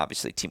Thiem. And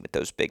obviously, Thiem with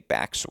those big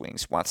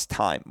backswings wants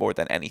time more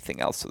than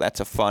anything else. So that's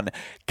a fun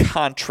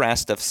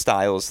contrast of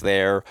styles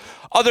there.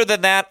 Other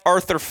than that,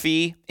 Arthur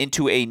Fee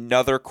into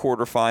another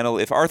quarterfinal.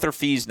 If Arthur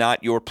Fee's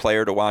not your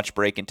player to watch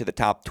break into the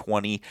top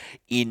 20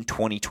 in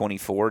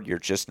 2024, you're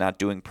just not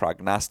doing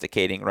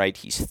prognosticating right.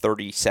 He's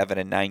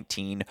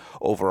 37-19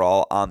 overall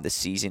on the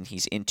season.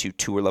 He's into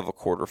tour level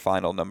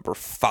quarterfinal number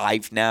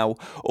 5 now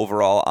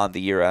overall on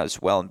the year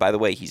as well. And by the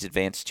way, he's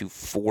advanced to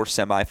 4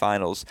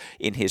 semifinals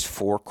in his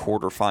 4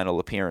 quarterfinal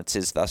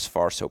appearances thus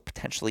far. So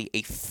potentially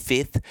a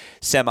 5th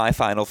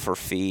semifinal for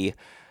Fee.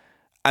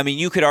 I mean,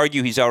 you could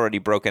argue he's already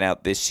broken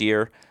out this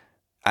year.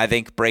 I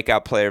think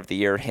breakout player of the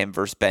year, him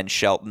versus Ben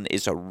Shelton,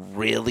 is a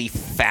really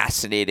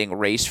fascinating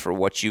race for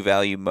what you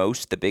value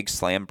most. The big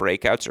slam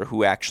breakouts are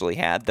who actually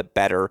had the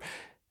better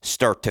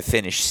start to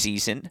finish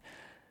season.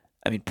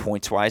 I mean,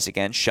 points-wise,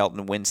 again,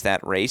 Shelton wins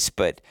that race,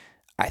 but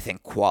I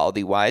think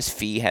quality-wise,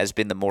 Fee has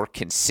been the more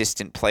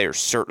consistent player,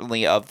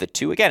 certainly of the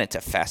two. Again, it's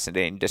a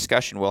fascinating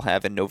discussion we'll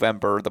have in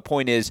November. The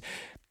point is,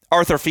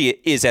 Arthur Fee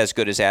is as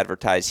good as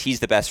advertised. He's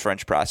the best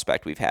French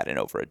prospect we've had in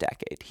over a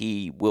decade.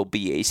 He will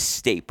be a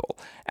staple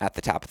at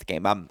the top of the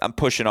game. I'm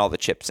pushing all the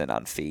chips in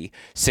on Fee.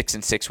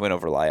 6-6 win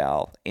over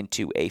Lyall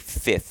into a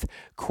 5th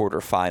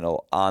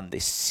quarterfinal on the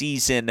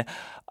season.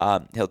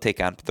 He'll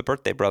take on the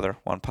birthday brother,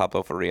 Juan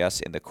Pablo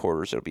Farias, in the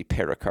quarters. It'll be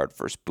Perricard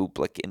versus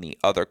Bublik in the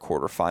other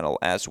quarterfinal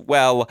as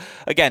well.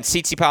 Again,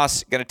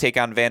 Tsitsipas going to take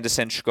on Van de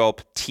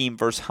Sculp. Team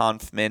versus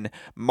Hanfman.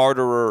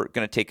 Martyrer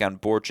going to take on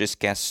Borges.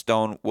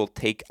 Gaston will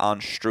take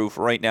on Struff.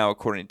 Right now,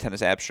 according to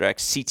Tennis Abstract,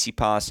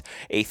 Tsitsipas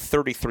a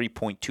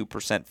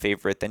 33.2%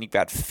 favorite. Then you've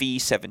got Fee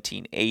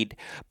 17.8,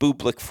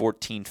 Bublik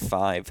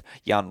 14.5,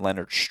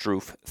 Jan-Lennard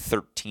Struff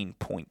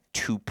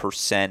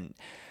 13.2%.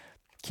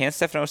 Can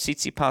Stefano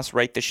Tsitsipas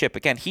right the ship?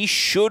 Again, he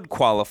should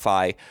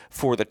qualify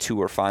for the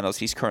Tour Finals.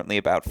 He's currently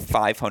about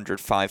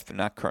 505,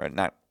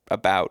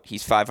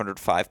 he's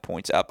 505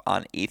 points up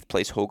on 8th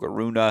place Holger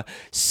Rune,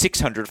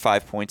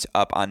 605 points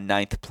up on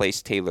 9th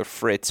place Taylor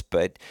Fritz.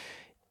 But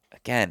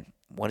again,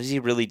 what has he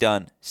really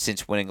done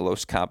since winning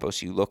Los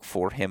Cabos? You look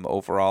for him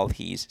overall.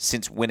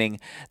 Since winning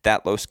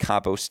that Los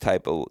Cabos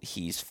title,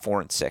 he's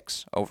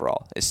 4-6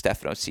 overall. Is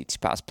Stefano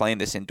Tsitsipas playing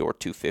this indoor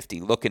 250,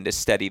 looking to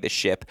steady the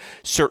ship?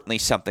 Certainly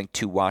something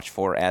to watch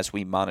for as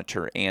we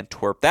monitor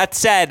Antwerp. That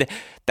said,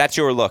 that's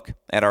your look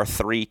at our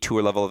 3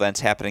 tour-level events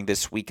happening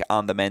this week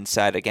on the men's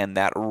side. Again,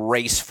 that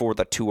race for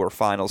the Tour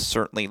Finals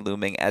certainly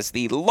looming as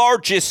the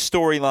largest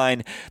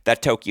storyline.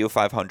 That Tokyo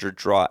 500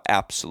 draw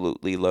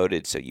absolutely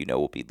loaded, so you know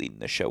we'll be leading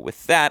the show with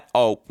that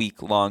all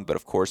week long. But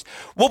of course,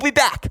 we'll be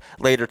back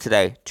later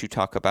today to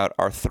talk about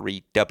our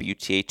 3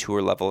 WTA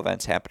Tour-level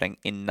events happening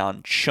in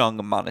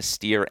Nanchang,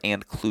 Monastir,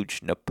 and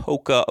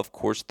Cluj-Napoca. Of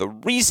course, the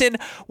reason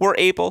we're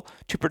able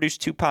to produce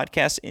 2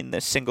 podcasts in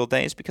this single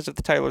day is because of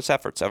the tireless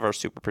efforts of our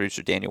super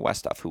producer, Daniel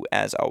Westoff, who,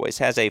 as always,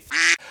 has a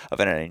of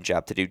an editing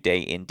job to do day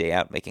in, day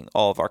out, making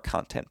all of our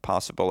content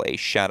possible. A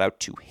shout-out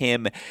to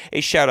him.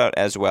 A shout-out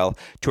as well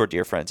to our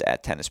dear friends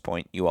at Tennis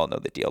Point. You all know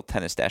the deal.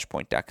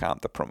 Tennis-point.com.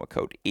 The promo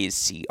code is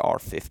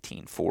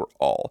CR15 for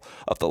all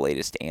of the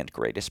latest and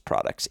greatest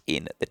products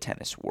in the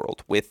tennis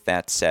world. With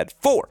that said,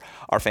 for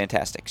our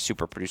fantastic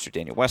super producer,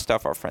 Daniel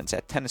Westoff, our friends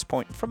at Tennis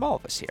Point, from all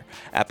of us here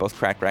at both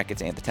Cracked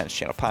Racquets and the Tennis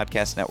Channel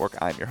Podcast Network,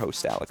 I'm your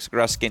host, Alex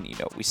Gruskin. You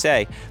know what we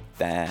say.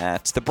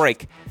 That's the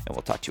break, and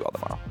we'll talk to you all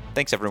tomorrow.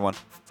 Thanks, everyone.